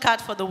invitation card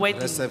for the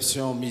wedding.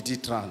 Réception midi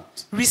 30.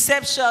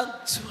 Reception,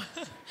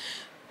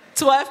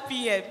 12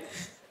 p.m.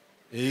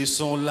 Et ils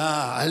sont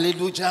là,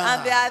 alléluia.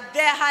 And they are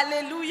there,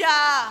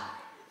 hallelujah.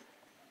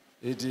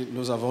 Il dit,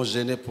 nous avons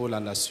jeûné pour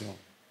la nation.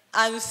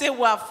 And you say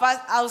we are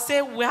fast. I will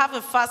say we have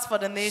a fast for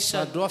the Ça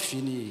nation. doit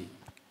finir.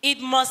 It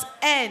must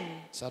end.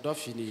 Ça doit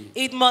finir.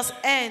 It must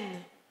end.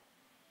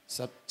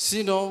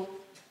 Sinon,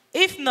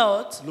 If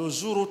not, le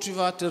jour où tu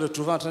vas te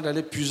retrouver en train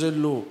d'aller puiser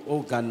l'eau au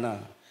Ghana,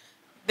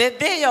 the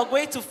day you're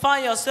going to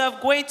find yourself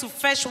going to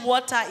fetch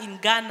water in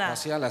Ghana,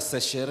 parce qu'il y a la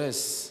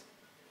sécheresse,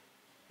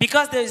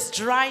 because there is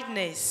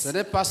dryness. ce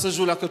n'est pas ce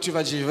jour-là que tu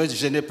vas dire, je vais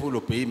jeûner pour le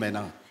pays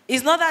maintenant.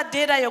 It's not that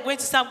day that you're going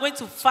to say, I'm going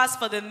to fast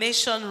for the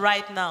nation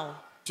right now.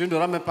 Tu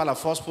n'auras même pas la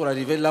force pour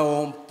arriver là où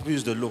on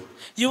puise de l'eau.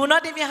 You will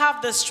not even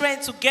have the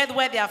strength to get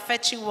where they are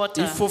fetching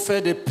water. Il faut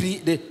faire des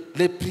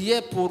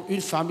prières pour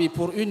une famille,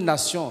 pour une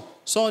nation.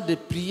 Sont des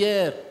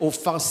prières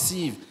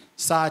offensives.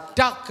 Ça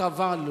attaque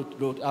avant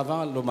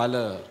le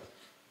malheur.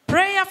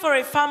 Prayer for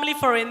a family,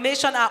 for a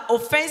nation are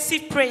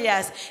offensive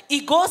prayers.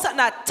 It goes and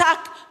attack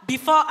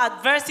before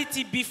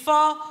adversity,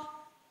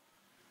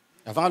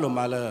 Avant le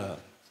malheur.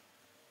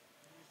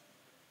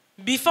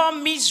 before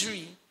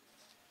misery.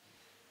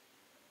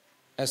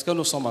 Est-ce que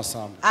nous sommes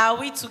ensemble? Are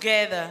we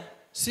together?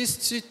 Si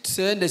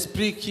c'est un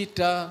esprit qui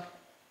t'a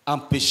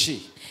empêché,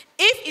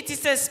 If it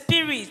is a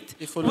spirit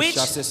il faut le which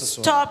chasser ce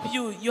soir. stop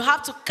you, you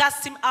have to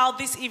cast him out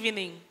this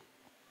evening.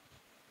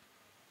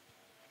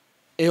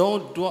 Et on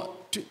doit,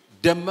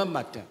 demain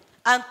matin,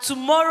 And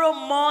tomorrow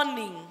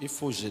morning, il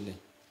faut jeûner.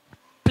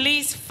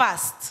 please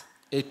fast.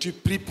 Et tu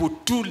pries pour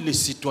tous les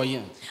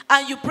citoyens.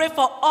 And you pray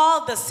for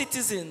all the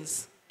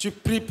citizens. Tu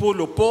pries pour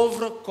le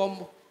pauvre comme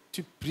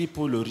tu pries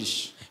pour le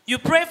riche. You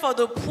pray for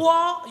the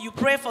poor, you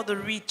pray for the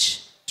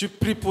rich. Tu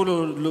pries pour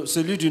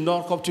celui du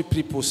nord comme tu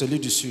pries pour celui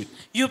du sud.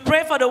 You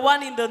pray for the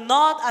one in the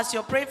north as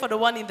you're praying for the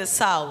one in the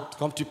south.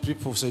 Comme tu pries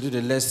pour celui de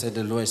l'est et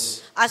de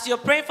l'ouest. As you're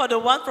praying for the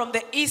one from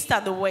the east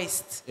and the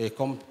west. Et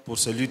comme pour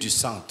celui du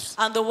centre.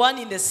 And the one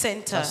in the Ça,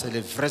 center. c'est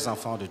les vrais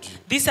enfants de Dieu.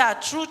 These are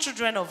true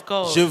children of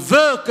God. Je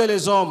veux que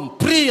les hommes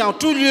prient en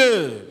tout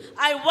lieu.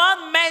 I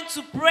want men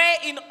to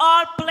pray in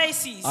all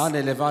places. En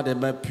élevant des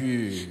mains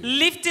pures.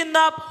 Lifting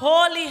up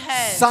holy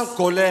hands. Sans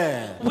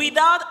colère.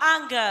 Without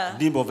anger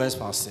Ni mauvaise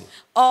pensée.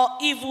 or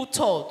evil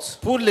thought.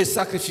 Pour les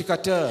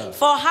sacrificateurs.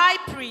 For high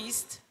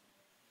priest,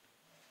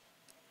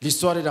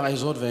 L'histoire est dans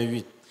Exode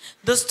 28.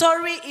 the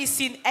story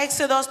is in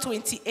Exodus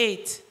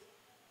 28.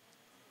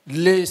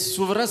 Les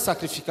souverains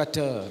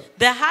sacrificateurs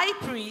The high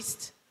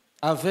priest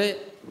avaient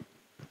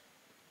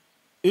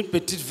une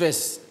petite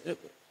veste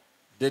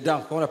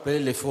dedans qu'on appelait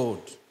l'éphod.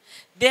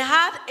 they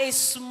had a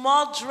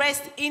small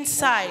dress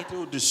inside, C'était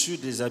au-dessus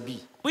des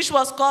habits. which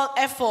was called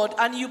ephod,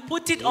 and you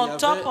put it Et on il y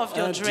top avait of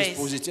your un dress.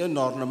 dispositif, un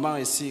ornement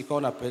ici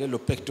qu'on appelait le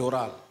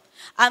pectoral.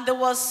 And there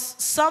was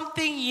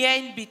something here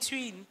in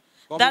between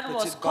Comme that une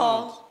was petite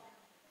called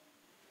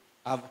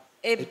bande.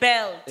 a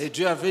belt. Et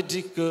Dieu avait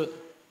dit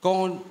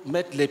qu'on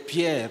mette les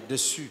pierres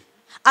dessus.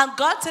 And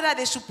God said that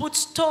they should put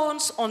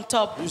stones on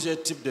top,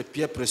 Plusieurs types de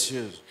pierres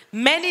précieuses.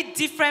 many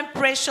different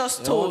precious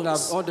Et stones.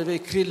 on devait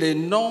écrire les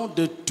noms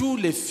de tous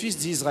les fils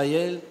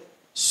d'Israël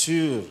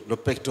sur le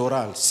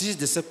pectoral. 6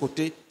 de ce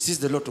côté, 6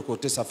 de l'autre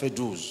côté, ça fait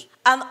 12.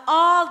 And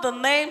all the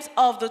names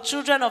of the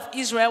children of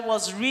Israel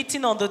was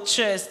written on the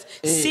chest,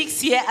 6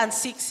 here and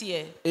 6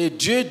 here. Et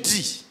Dieu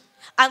dit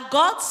And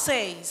God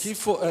says, qu'il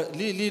faut...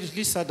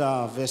 lis ça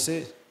dans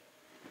verset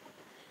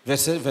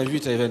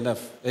 28 et 29.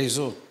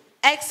 Exode.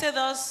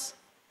 Exodus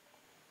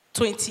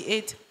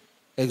 28.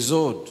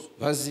 Exode,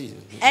 vas-y.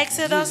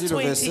 Exodus Lis le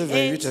verset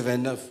 28 et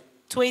 29.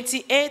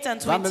 28 and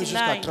Va même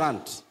jusqu'à 29.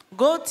 30.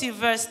 Go to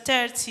verse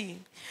 30.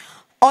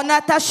 On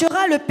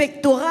attachera le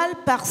pectoral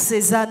par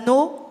ses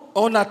anneaux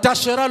On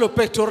attachera le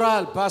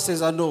pectoral par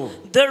ses anneaux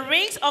The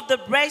rings of the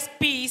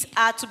breastpiece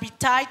are to be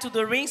tied to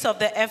the rings of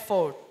the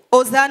ephod,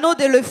 aux anneaux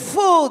de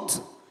l'éphod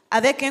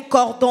avec un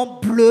cordon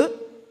bleu,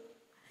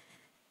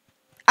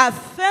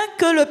 afin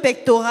que le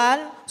pectoral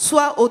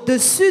soit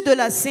au-dessus de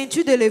la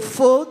ceinture de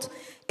l'éphod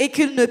et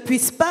qu'il ne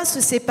puisse pas se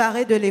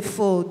séparer de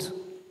l'éphod.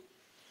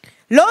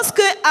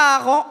 Lorsque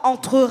Aaron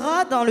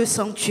entrera dans le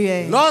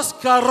sanctuaire,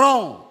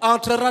 Lorsqu'Aaron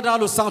entrera dans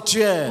le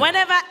sanctuaire,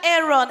 whenever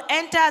Aaron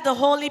entered the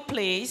holy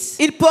place,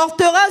 il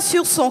portera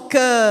sur son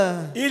cœur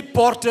il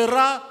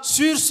portera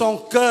sur son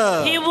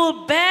cœur he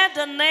will bear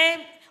the name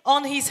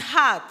on his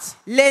heart,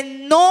 les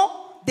noms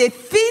des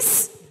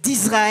fils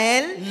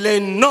d'Israël les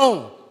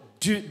noms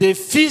des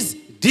fils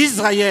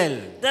d'Israël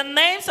the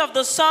names of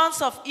the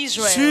sons of sur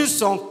Israel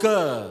son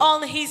cœur.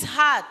 on his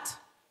heart.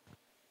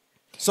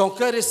 Son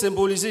cœur est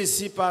symbolisé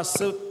ici par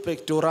ce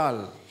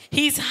pectoral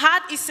His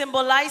heart is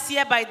symbolized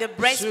here by the sur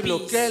breastpiece,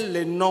 lequel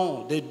les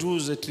noms des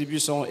 12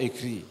 tribus sont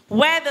écrits.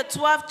 where the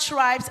 12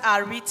 tribes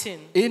are written.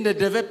 Il ne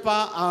devait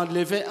pas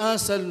enlever un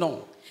seul nom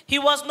He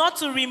was not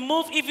to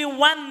remove even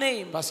one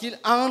name parce qu'il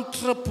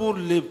entre pour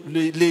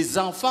les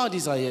enfants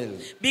d'Israël.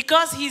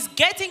 because he's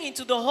getting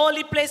into the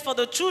holy place for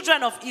the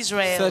children of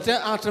Israel.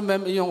 Certains entrent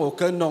même, ils n'ont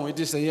aucun nom. Ils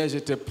disent, Seigneur, je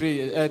te prie,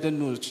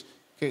 aide-nous.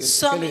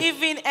 Some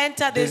even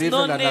enter, there's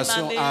délivre no la name,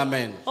 nation. and they,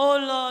 Amen. oh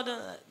Lord,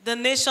 the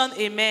nation,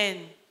 amen.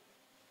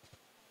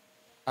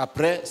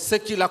 Après, ce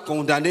qu'il a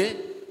condamné,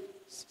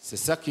 c'est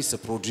ça qui se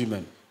produit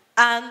même.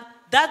 And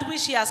that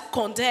which he has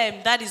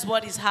condemned, that is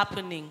what is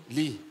happening.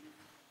 Lis.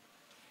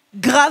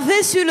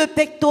 gravé sur le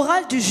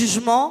pectoral du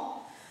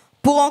jugement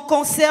pour en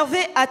conserver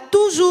à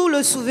toujours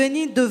le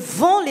souvenir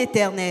devant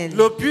l'Éternel.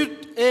 Le but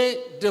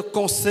est de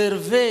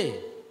conserver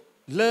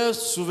leur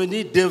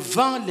souvenir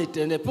devant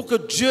l'Éternel pour que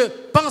Dieu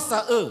pense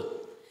à eux.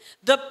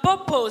 The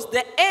purpose,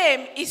 the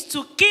aim is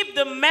to keep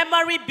the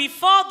memory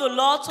before the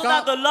Lord so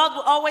that the Lord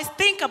will always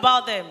think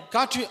about them.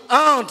 Quand tu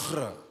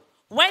entres,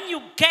 When you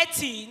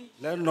get in,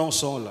 leurs noms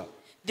sont là.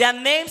 their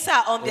names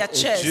are on their Et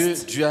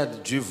chest.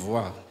 Dieu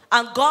voit.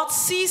 And God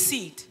sees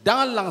it.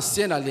 Dans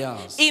l'ancienne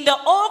alliance, In the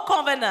Old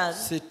Covenant,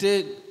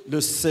 c'était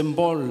le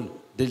symbole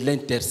de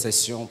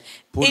l'intercession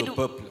pour le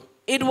peuple.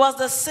 it was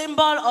the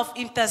symbol of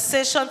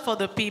intercession for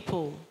the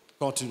people.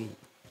 Continue.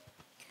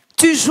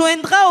 Tu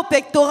joindras au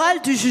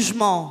pectoral du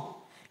jugement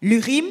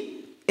l'Urim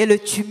et le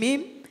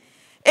Thummim,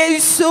 et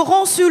ils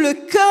seront sur le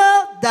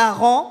cœur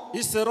d'Aaron.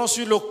 Ils seront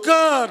sur le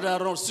cœur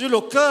d'Aaron, sur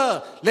le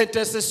cœur.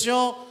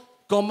 L'intercession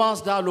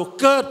commence dans le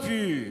cœur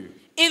pur.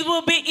 It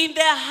will be in the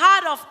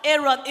heart of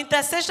Aaron.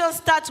 Intercession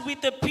starts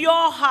with a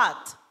pure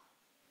heart.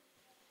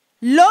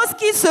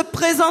 Lorsqu'il se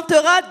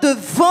présentera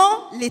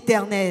devant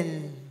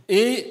l'Éternel.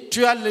 Et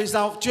tu as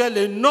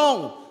les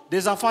noms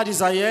des enfants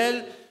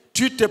d'Israël.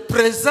 Tu te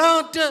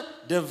présentes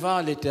devant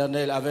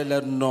l'Éternel avec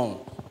leur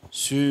nom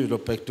sur le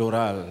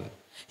pectoral.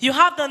 You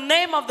have the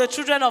name of the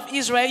children of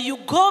Israel. You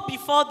go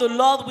before the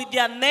Lord with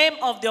their name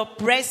of their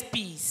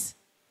breastpiece.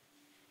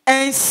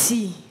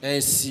 Ainsi,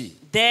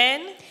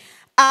 Then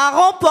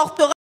Aaron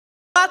portera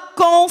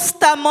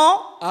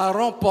constamment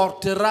Aaron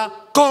portera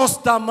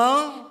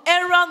constamment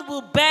Aaron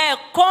will bear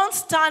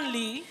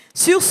constantly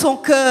sur son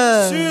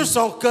cœur sur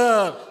son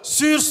cœur,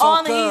 sur son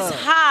on cœur, his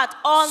heart,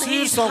 on sur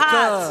his son heart,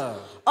 cœur,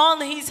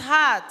 on his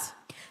heart,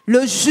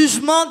 le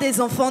jugement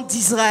des enfants le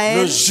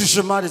d'Israël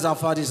jugement des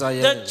enfants the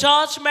d'Israël.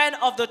 judgment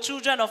of the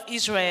children of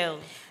Israel.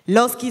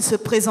 lorsqu'il se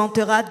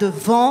présentera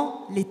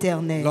devant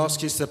l'Éternel.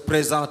 Lorsqu'il se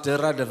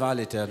présentera devant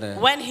l'Éternel,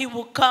 When he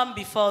will come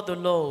before the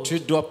Lord. tu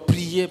dois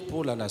prier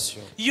pour la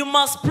nation. You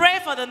must pray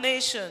for the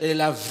nation. Et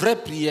la vraie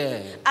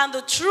prière, And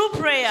the true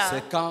prayer,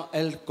 c'est quand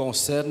elle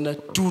concerne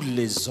tous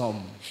les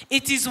hommes,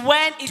 it is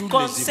when it tous les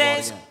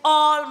concerns Ivoiriens.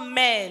 all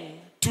men,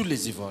 tous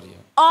les Ivoiriens.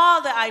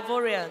 all the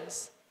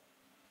Ivorians.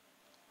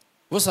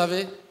 Vous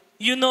savez,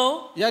 You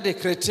know, il y a des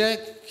chrétiens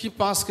qui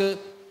pensent que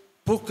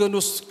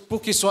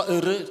pour qu'ils soient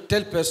heureux,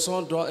 telle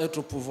personne doit être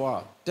au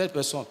pouvoir. Telle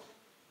personne.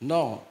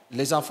 Non,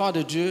 les enfants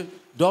de Dieu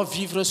doivent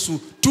vivre sous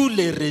tous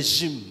les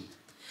régimes.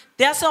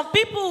 there are some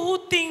people who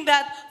think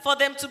that for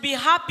them to be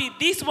happy,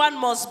 this one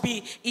must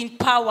be in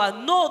power.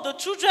 No, the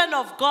children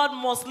of God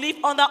must live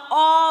under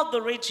all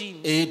the regimes.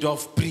 Et ils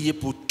doivent prier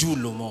pour tout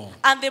le monde.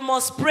 And they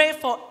must pray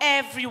for En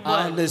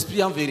everyone,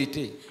 esprit, en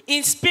vérité.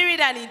 in spirit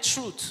and in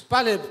truth.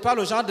 Pas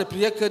le genre de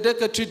prière que dès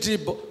que tu dis,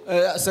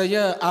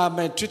 Seigneur,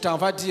 Amen, tu t'en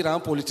vas dire à un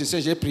politicien,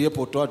 j'ai prié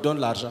pour toi, donne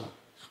l'argent.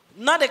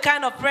 Not the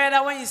kind of prayer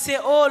that when you say,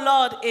 oh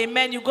Lord,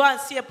 amen, you go and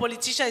see a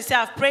politician and say,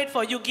 I've prayed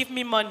for you, give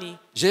me money.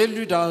 J'ai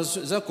lu dans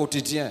un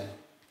quotidien,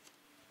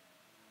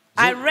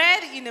 I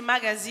read in a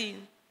magazine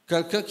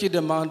quelqu'un qui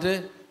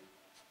demandait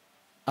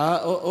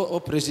au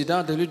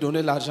président de lui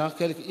donner l'argent.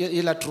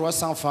 Il a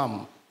 300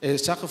 femmes. Et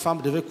chaque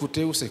femme devait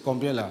coûter, c'est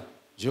combien là?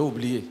 J'ai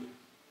oublié.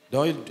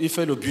 Donc il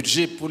fait le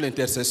budget pour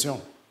l'intercession.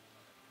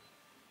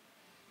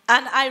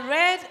 and I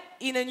read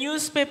in a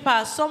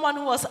newspaper someone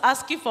who was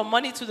asking for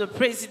money to the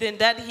president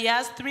that he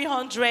has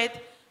 300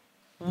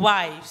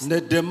 wives. Ne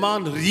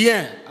demande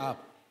rien à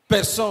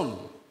personne.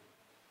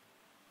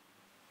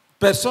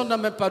 Personne n'a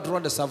même pas le droit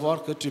de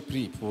savoir que tu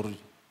pries pour lui.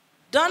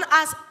 Don't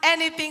ask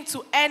anything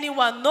to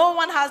anyone. No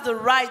one has the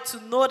right to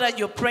know that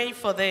you're praying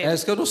for them.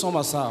 Est-ce que nous sommes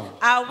ensemble?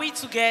 Are we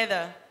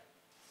together?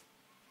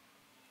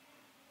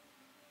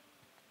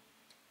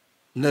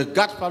 Ne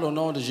gâte pas le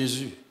nom de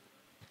Jésus.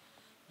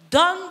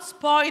 Don't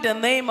spoil the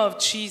name of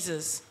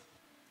Jesus.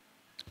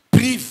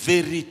 Prie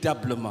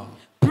véritablement.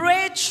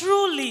 Pray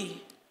truly.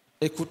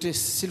 Écoutez,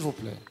 s'il vous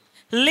plaît.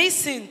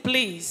 Listen,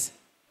 please.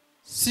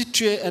 Si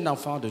tu es un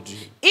enfant de Dieu,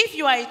 If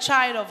you are a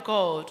child of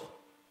God,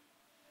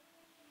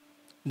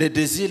 ne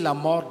désire la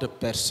mort de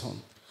personne.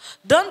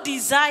 don't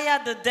desire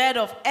the death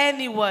of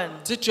anyone.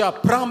 Si tu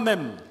apprends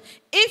même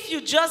If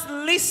you just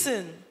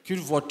listen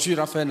qu'une voiture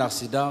a fait un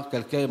accident,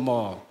 quelqu'un est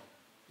mort,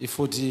 il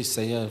faut dire,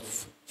 Seigneur,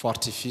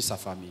 fortifie sa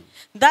famille.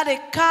 that a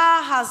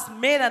car has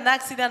made an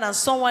accident and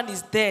someone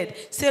is dead,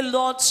 say,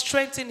 Lord,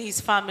 strengthen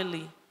his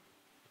family.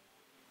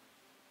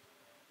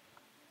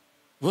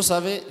 Vous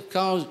savez,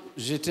 quand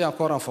j'étais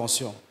encore en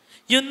fonction,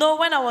 You know,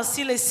 when I was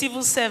still a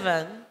civil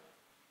servant,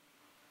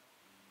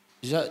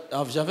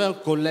 j'avais un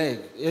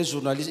collègue, un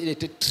journaliste, il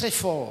était très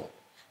fort.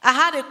 I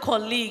had a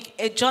colleague,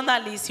 a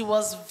journalist. He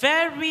was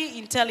very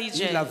Il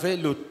intelligent. avait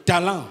le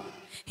talent.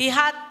 He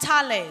had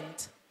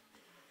talent.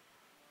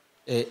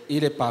 Et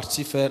il est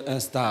parti faire un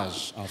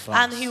stage en France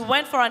And he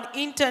went for an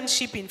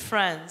internship in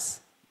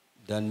France.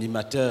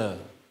 d'animateur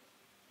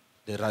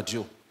de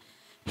radio.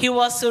 He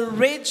was a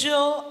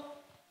radio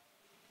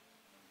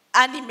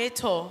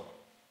animator.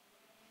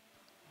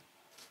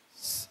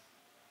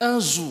 Un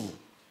jour,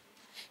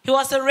 He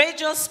was a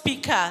radio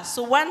speaker.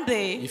 So one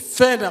day, il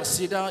fait un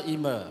accident, il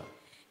meurt.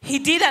 he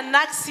did an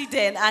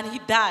accident and he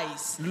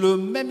dies. Le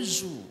même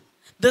jour,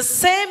 The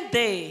same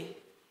day,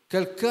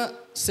 quelqu'un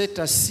s'est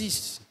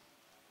assis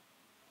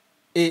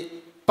et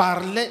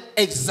parlait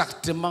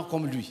exactement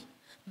comme lui.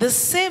 the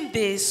same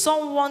day,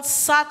 someone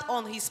sat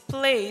on his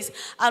place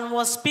and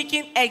was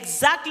speaking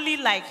exactly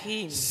like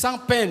him, Sans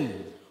peine.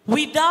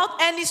 without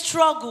any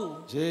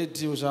struggle. J'ai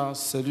dit aux gens,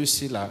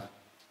 celui-ci là,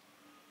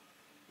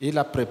 il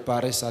a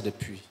préparé ça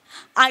depuis.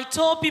 I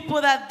told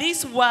people that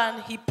this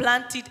one he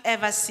planted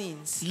ever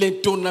since.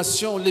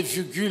 L'intonation, les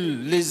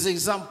virgules, les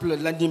exemples,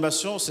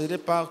 l'animation, ce n'est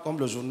pas comme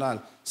le journal.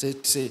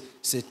 C'est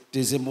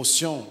tes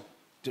émotions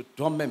de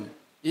toi-même.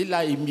 Il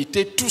a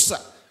imité tout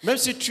ça. Même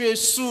si tu es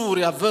sourd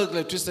et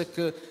aveugle, tu sais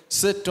que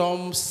cet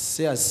homme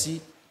s'est assis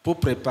pour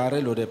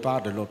préparer le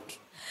départ de l'autre.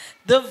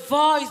 The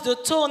voice, the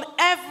tone,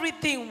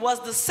 everything was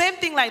the same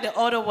thing like the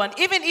other one.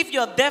 Even if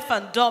you're deaf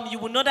and dumb, you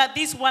will know that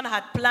this one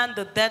had planned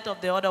the death of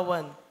the other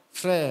one.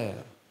 Frère,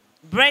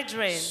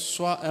 Brethren,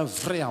 sois un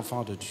vrai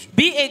enfant de Dieu.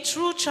 be a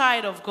true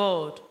child of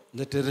God.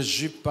 Ne te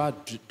réjouis pas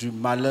du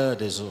malheur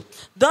des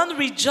autres. Don't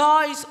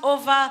rejoice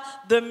over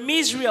the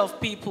misery of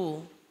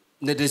people.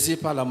 Ne désire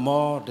pas la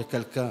mort de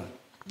quelqu'un.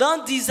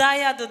 Don't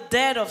desire the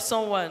death of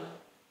someone.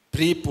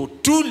 Prie pour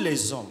tous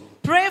les hommes.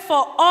 Pray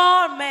for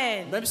all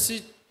men.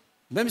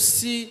 Même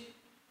si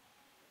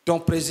ton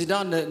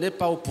président n'est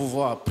pas au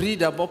pouvoir, prie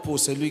d'abord pour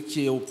celui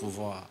qui est au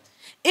pouvoir.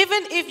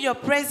 Even if your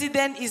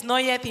president is not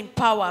yet in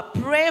power,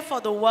 pray for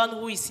the one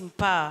who is in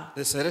power.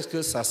 Ne serait-ce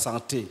que sa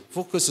santé. Il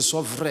faut que ce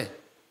soit vrai.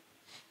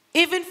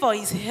 Even for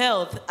his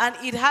health, and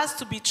it has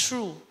to be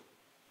true.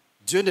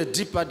 Dieu ne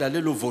dit pas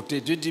d'aller le voter.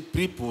 Dieu dit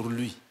prie pour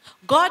lui.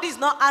 God is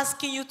not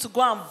asking you to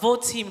go and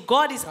vote him.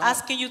 God is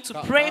asking you to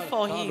pray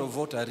for Quand le him.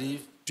 vote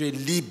arrive, tu es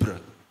libre.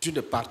 Tu ne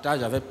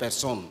partages avec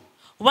personne.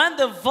 When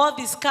the vote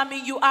is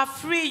coming, you are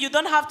free. You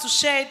don't have to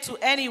share it to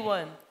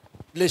anyone.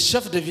 Les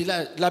chefs de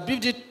village, la Bible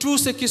dit tous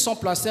ceux qui sont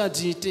placés en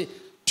dignité.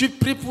 Tu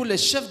pries pour les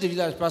chefs de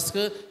village parce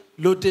que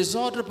le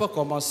désordre peut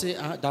commencer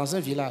dans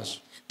un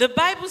village. The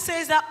Bible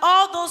says that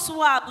all those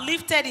who are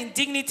lifted in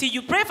dignity,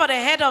 you pray for the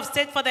head of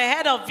state, for the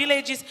head of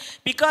villages,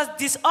 because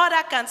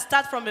disorder can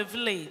start from a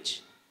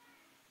village.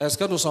 Est-ce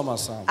que nous sommes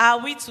ensemble? Are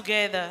we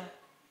together?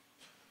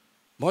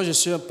 Moi, je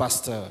suis un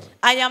pasteur.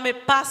 I am a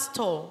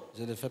pastor.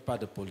 Je ne fais pas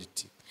de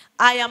politique.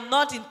 I am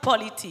not in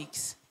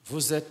politics.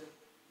 Vous êtes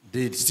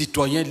des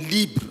citoyens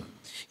libres.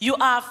 You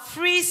are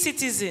free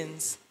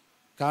citizens.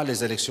 Quand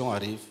les élections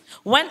arrivent,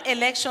 When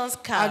elections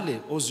come, allez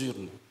aux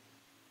urnes.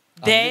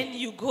 then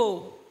you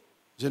go.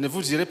 Je ne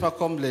vous dirai pas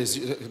comme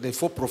les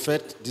faux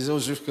prophètes disaient aux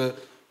Juifs que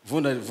vous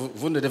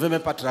ne devez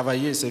même pas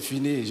travailler, c'est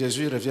fini,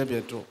 Jésus revient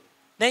bientôt.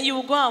 Then you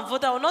will go and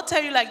vote. I will not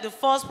tell you like the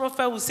false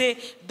prophet will say,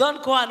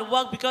 don't go and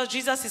work because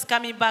Jesus is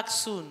coming back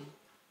soon.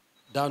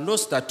 Dans nos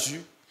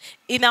statuts,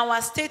 In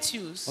our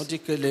statutes, on dit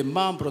que les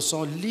membres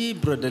sont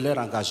libres de leur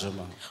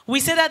engagement.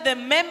 we say that the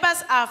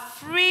members are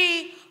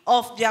free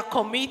of their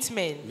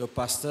commitment. Le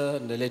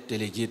pasteur ne les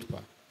téléguide pas.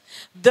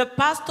 The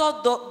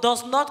pastor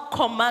does not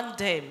command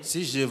them.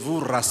 Si je vous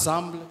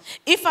rassemble,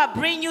 If I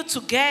bring you ce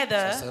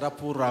together, sera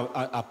pour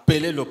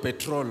appeler le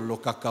pétrole, le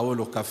cacao,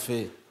 le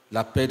café,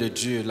 la paix de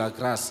Dieu, la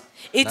grâce.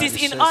 it la is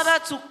in richesse. order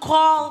to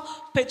call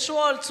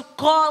petrol, to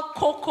call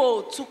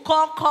cocoa, to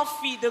call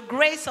coffee, the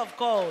grace of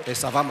God. Et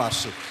ça va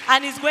marcher.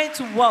 And it's going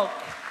to work.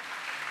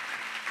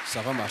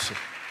 Ça va marcher.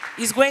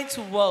 It's going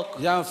to work.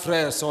 Il y a un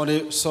frère,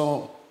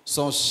 son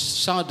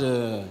champ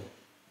de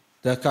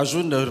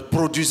cajou ne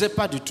produisait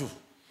pas du tout.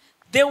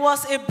 There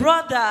was a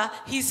brother,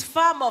 his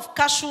farm of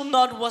cashew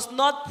nut was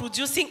not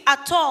producing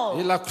at all.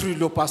 Il a cru,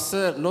 le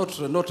pasteur,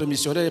 notre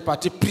missionnaire est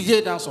parti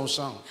prier dans son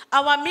champ.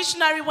 Our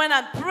missionary went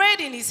and prayed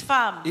in his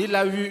farm. Il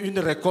a eu une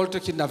récolte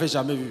qu'il n'avait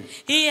jamais eue.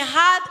 He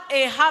had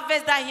a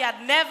harvest that he had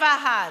never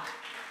had.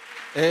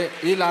 Et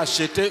il a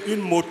acheté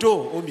une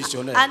moto au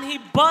missionnaire. And he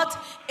bought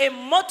a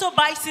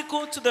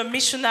motorbicycle to the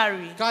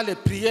missionary. Quand les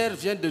prières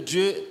viennent de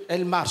Dieu,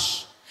 elles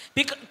marchent.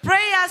 Because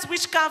prayers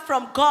which come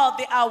from God,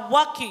 they are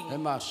working. Elles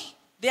marchent.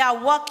 They are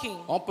working.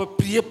 On peut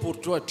prier pour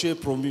toi, tu es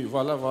promu.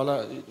 Voilà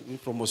une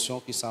promotion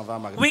qui s'en va à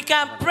Madagascar. We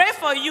can pray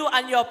for you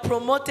and you're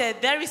promoted.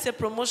 There is a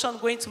promotion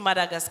going to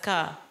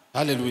Madagascar.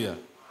 Alléluia.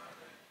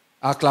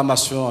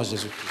 Acclamation à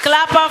Jésus-Christ.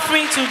 Clap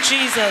offering to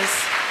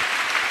Jesus.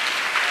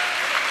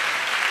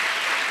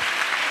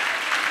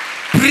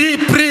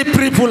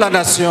 Prie pour la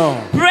nation.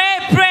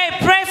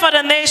 Pray for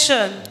the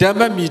nation.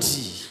 Demain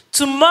midi,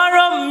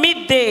 Tomorrow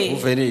midday, vous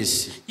venez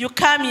ici. you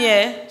come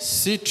here.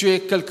 Si tu es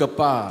quelque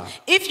part,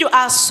 If you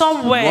are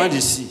somewhere loin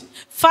d'ici,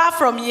 far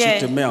from tu te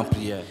here, mets en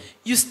prière.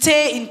 you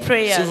stay in Si vous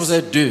prayers.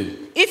 êtes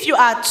deux, If you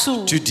are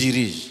two, tu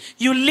diriges.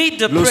 you lead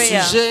the Le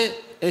prayer. sujet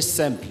est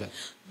simple.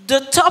 The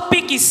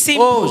topic is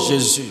simple. Oh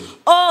Jésus,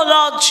 Oh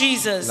Lord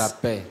Jesus, la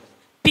paix,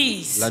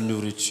 peace, la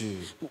nourriture,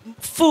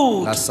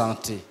 food, la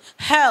santé.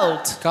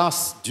 health. Quand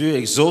Dieu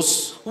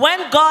exauce, When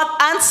God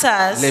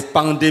answers, les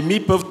pandémies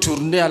peuvent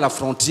tourner à la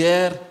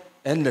frontière,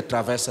 elles ne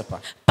traversent pas.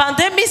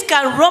 pandemics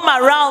can roam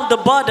around the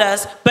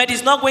borders, but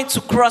it's not going to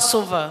cross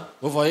over.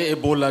 Vous voyez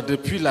Ebola,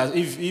 depuis là,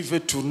 il veut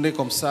tourner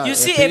comme ça. You et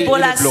see, puis il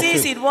Ebola est bloqué.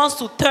 says it wants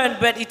to turn,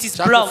 but it is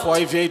Chaque blocked. fois,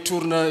 il vient, il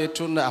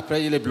tourne,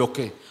 après il est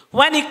bloqué.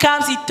 When it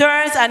comes, it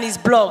turns and is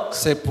blocked.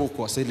 C'est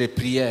pourquoi, c'est les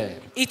prières.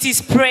 It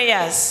is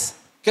prayers.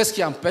 Qu'est-ce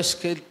qui empêche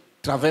qu'elles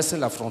traversent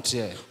la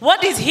frontière What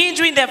is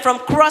hindering them from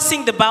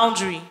crossing the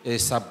boundary? et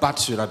s'abattent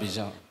sur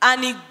Abidjan?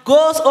 And it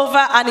goes over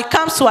and it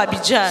comes to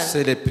Abidjan.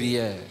 C'est les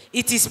prières.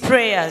 It is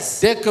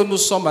prayers. Dès que nous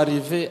sommes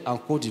arrivés en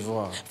Côte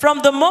d'Ivoire,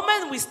 From the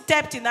moment we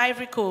stepped in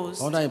Ivory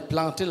Coast, on a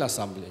implanté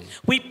l'assemblée.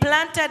 we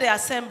planted the On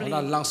assembly.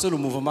 a lancé le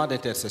mouvement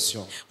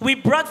d'intercession. We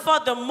brought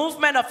forth the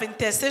movement of On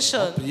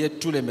intercession. priait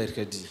tous les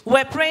mercredis.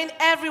 We're praying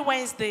every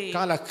Wednesday.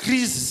 Quand la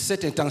crise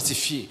s'est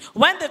intensifiée,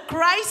 When the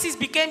crisis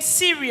became nous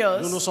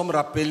serious, nous sommes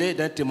rappelés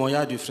d'un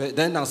témoignage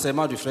d'un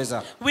enseignement du frère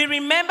Zach. we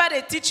remember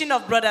the teaching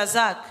of Brother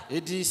Zach.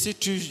 Il dit, si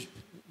tu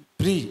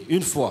pries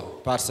une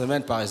fois par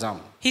semaine, par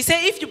exemple, He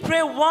said, if you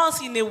pray once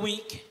in a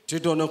week tu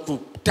donnes un coup,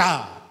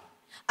 ta.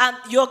 and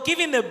you're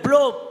giving a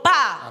blow,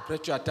 pa, Après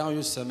tu attends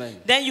une semaine,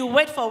 then you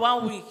wait for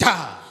 1 week.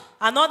 ta.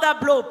 Another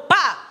blow,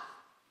 pa.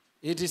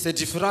 Il dit, c'est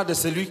différent de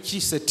celui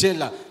qui se tient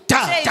là.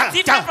 Ta, Say ta, it's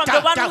different ta, from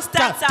the one ta, who ta,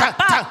 stands ta, up,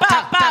 pa, ta, pa,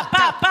 ta, pa,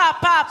 pa, pa,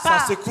 pa, Ça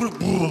pa, s'écroule.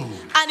 Boum.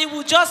 and it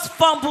will just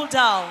fumble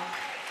down.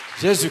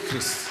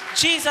 Jésus-Christ.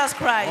 Jesus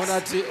On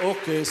a Christ. dit,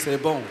 ok, c'est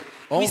bon.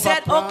 We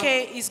said,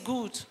 okay, it's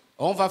good.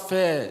 On va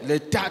faire les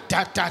ta,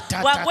 ta, ta,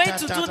 ta, We are ta, going ta,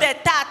 to ta, do ta. the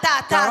ta,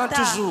 ta, ta, 40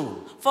 ta jours.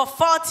 for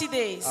 40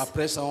 days.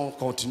 Après ça, on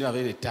continue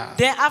avec les ta.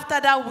 Then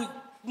after that, we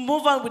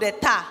move on with the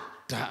ta,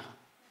 Ta.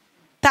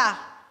 ta.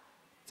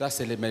 Ça,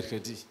 c'est les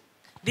mercredis.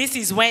 This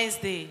is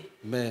Wednesday.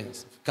 Mais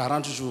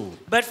 40 jours,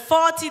 But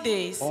 40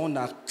 days, on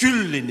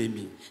accule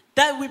l'ennemi.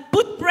 that we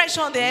put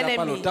pressure on the Il n'a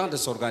pas le enemy. temps de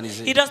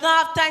s'organiser. He does not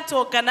have time to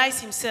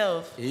organize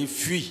himself. Et il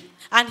fuit.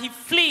 And he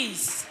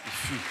flees. Il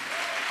fuit.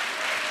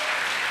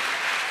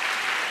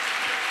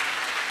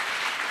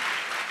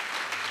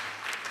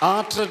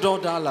 Entre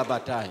donc dans la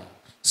bataille.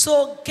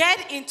 So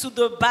get into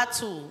the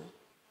battle.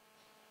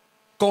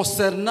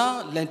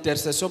 Concernant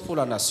l'intercession pour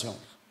la nation,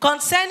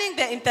 Concerning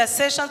the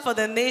intercession for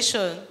the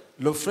nation,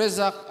 le frère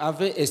Zach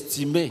avait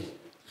estimé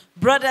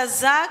Brother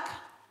Zach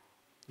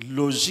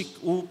logique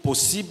ou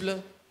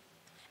possible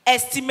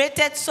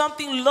estimated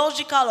something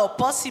logical or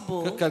que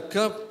possible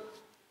quelqu'un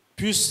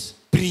puisse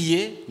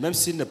prier même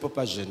s'il ne peut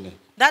pas jeûner.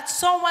 that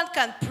someone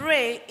can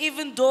pray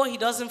even though he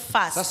doesn't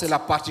Ça, fast. c'est la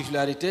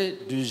particularité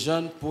du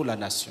jeûne pour la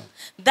nation.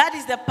 That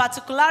is the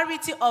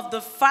particularity of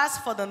the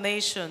fast for the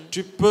nation.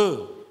 Tu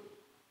peux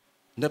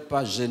ne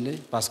pas jeûner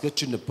parce que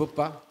tu ne peux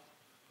pas,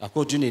 à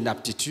cause d'une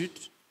inaptitude.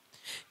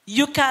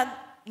 You can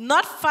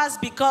not fast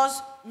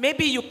because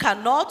maybe you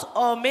cannot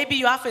or maybe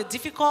you have a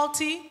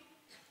difficulty,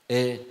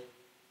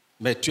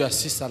 Mais tu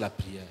assistes à la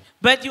prière.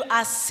 but you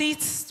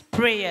assist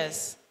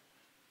prayers.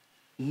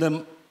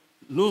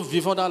 Nous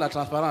vivons dans la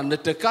transparence. Ne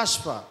te cache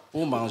pas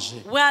pour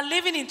manger. We are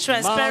living in Mange,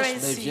 mais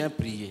transparency. viens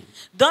prier.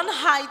 Don't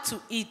hide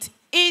to eat.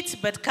 Eat,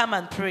 but come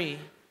and pray.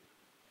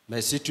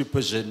 Mais si tu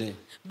peux jeûner,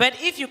 But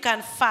if you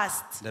can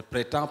fast, ne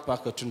prétends pas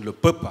que tu ne le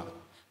peux pas.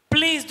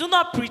 please do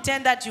not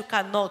pretend that you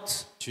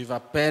cannot. Tu vas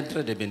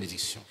perdre des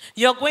bénédictions.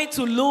 You're going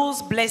to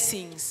lose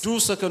blessings. Tout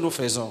ce que nous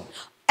faisons,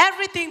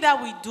 Everything that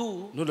we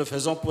do, nous le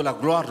faisons pour la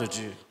gloire de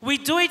Dieu. we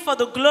do it for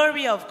the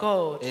glory of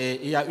God. Et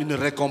il y a une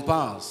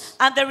récompense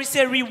And there is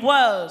a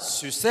reward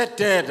sur cette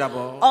terre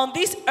d'abord on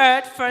this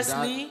earth,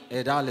 firstly,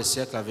 et dans les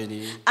siècles à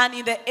venir, and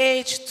in the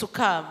age to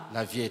come,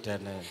 la vie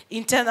éternelle.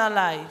 eternal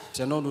life.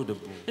 Tenons-nous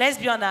debout. Let's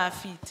be on our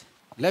feet.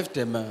 Lève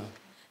tes mains.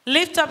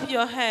 Lift up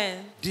your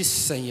hand. Dis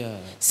Seigneur,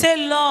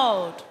 Say,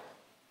 Lord,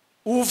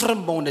 ouvre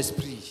mon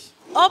esprit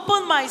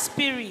open my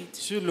spirit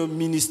sur le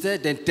ministère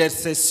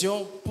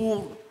d'intercession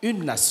pour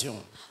une nation.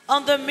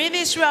 on the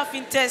ministry of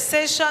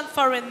intercession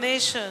for a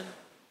nation.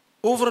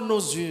 Ouvre nos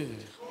yeux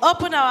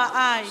Open our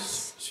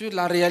eyes sur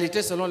la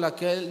réalité selon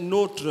laquelle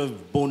notre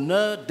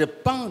bonheur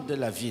dépend de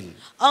la ville.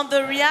 On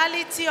the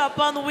reality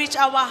upon which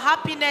our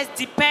happiness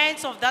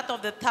depends of that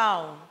of the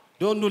town.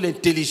 Donne-nous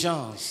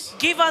l'intelligence.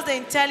 Give us the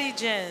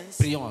intelligence.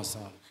 Prions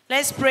ensemble.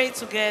 Let's pray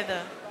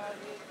together.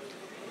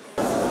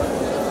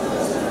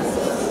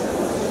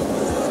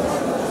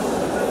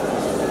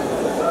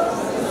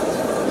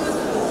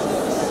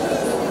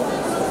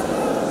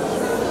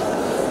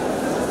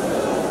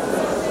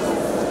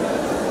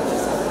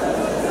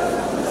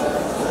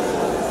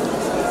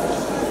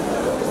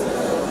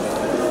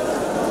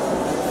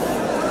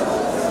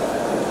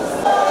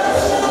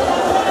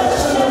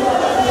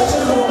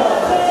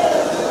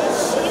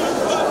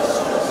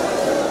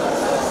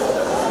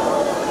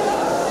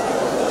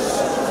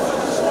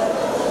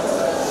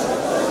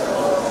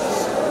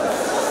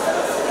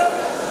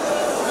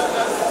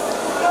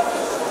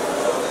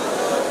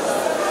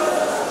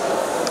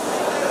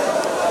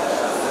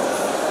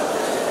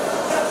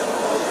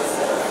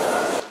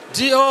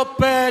 Dis au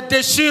Père,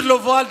 déchire le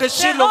voile,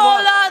 déchire le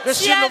voile,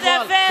 déchire le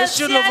voile,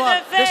 déchire le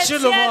voile, déchire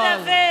le voile.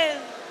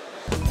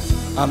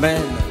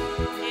 Amen.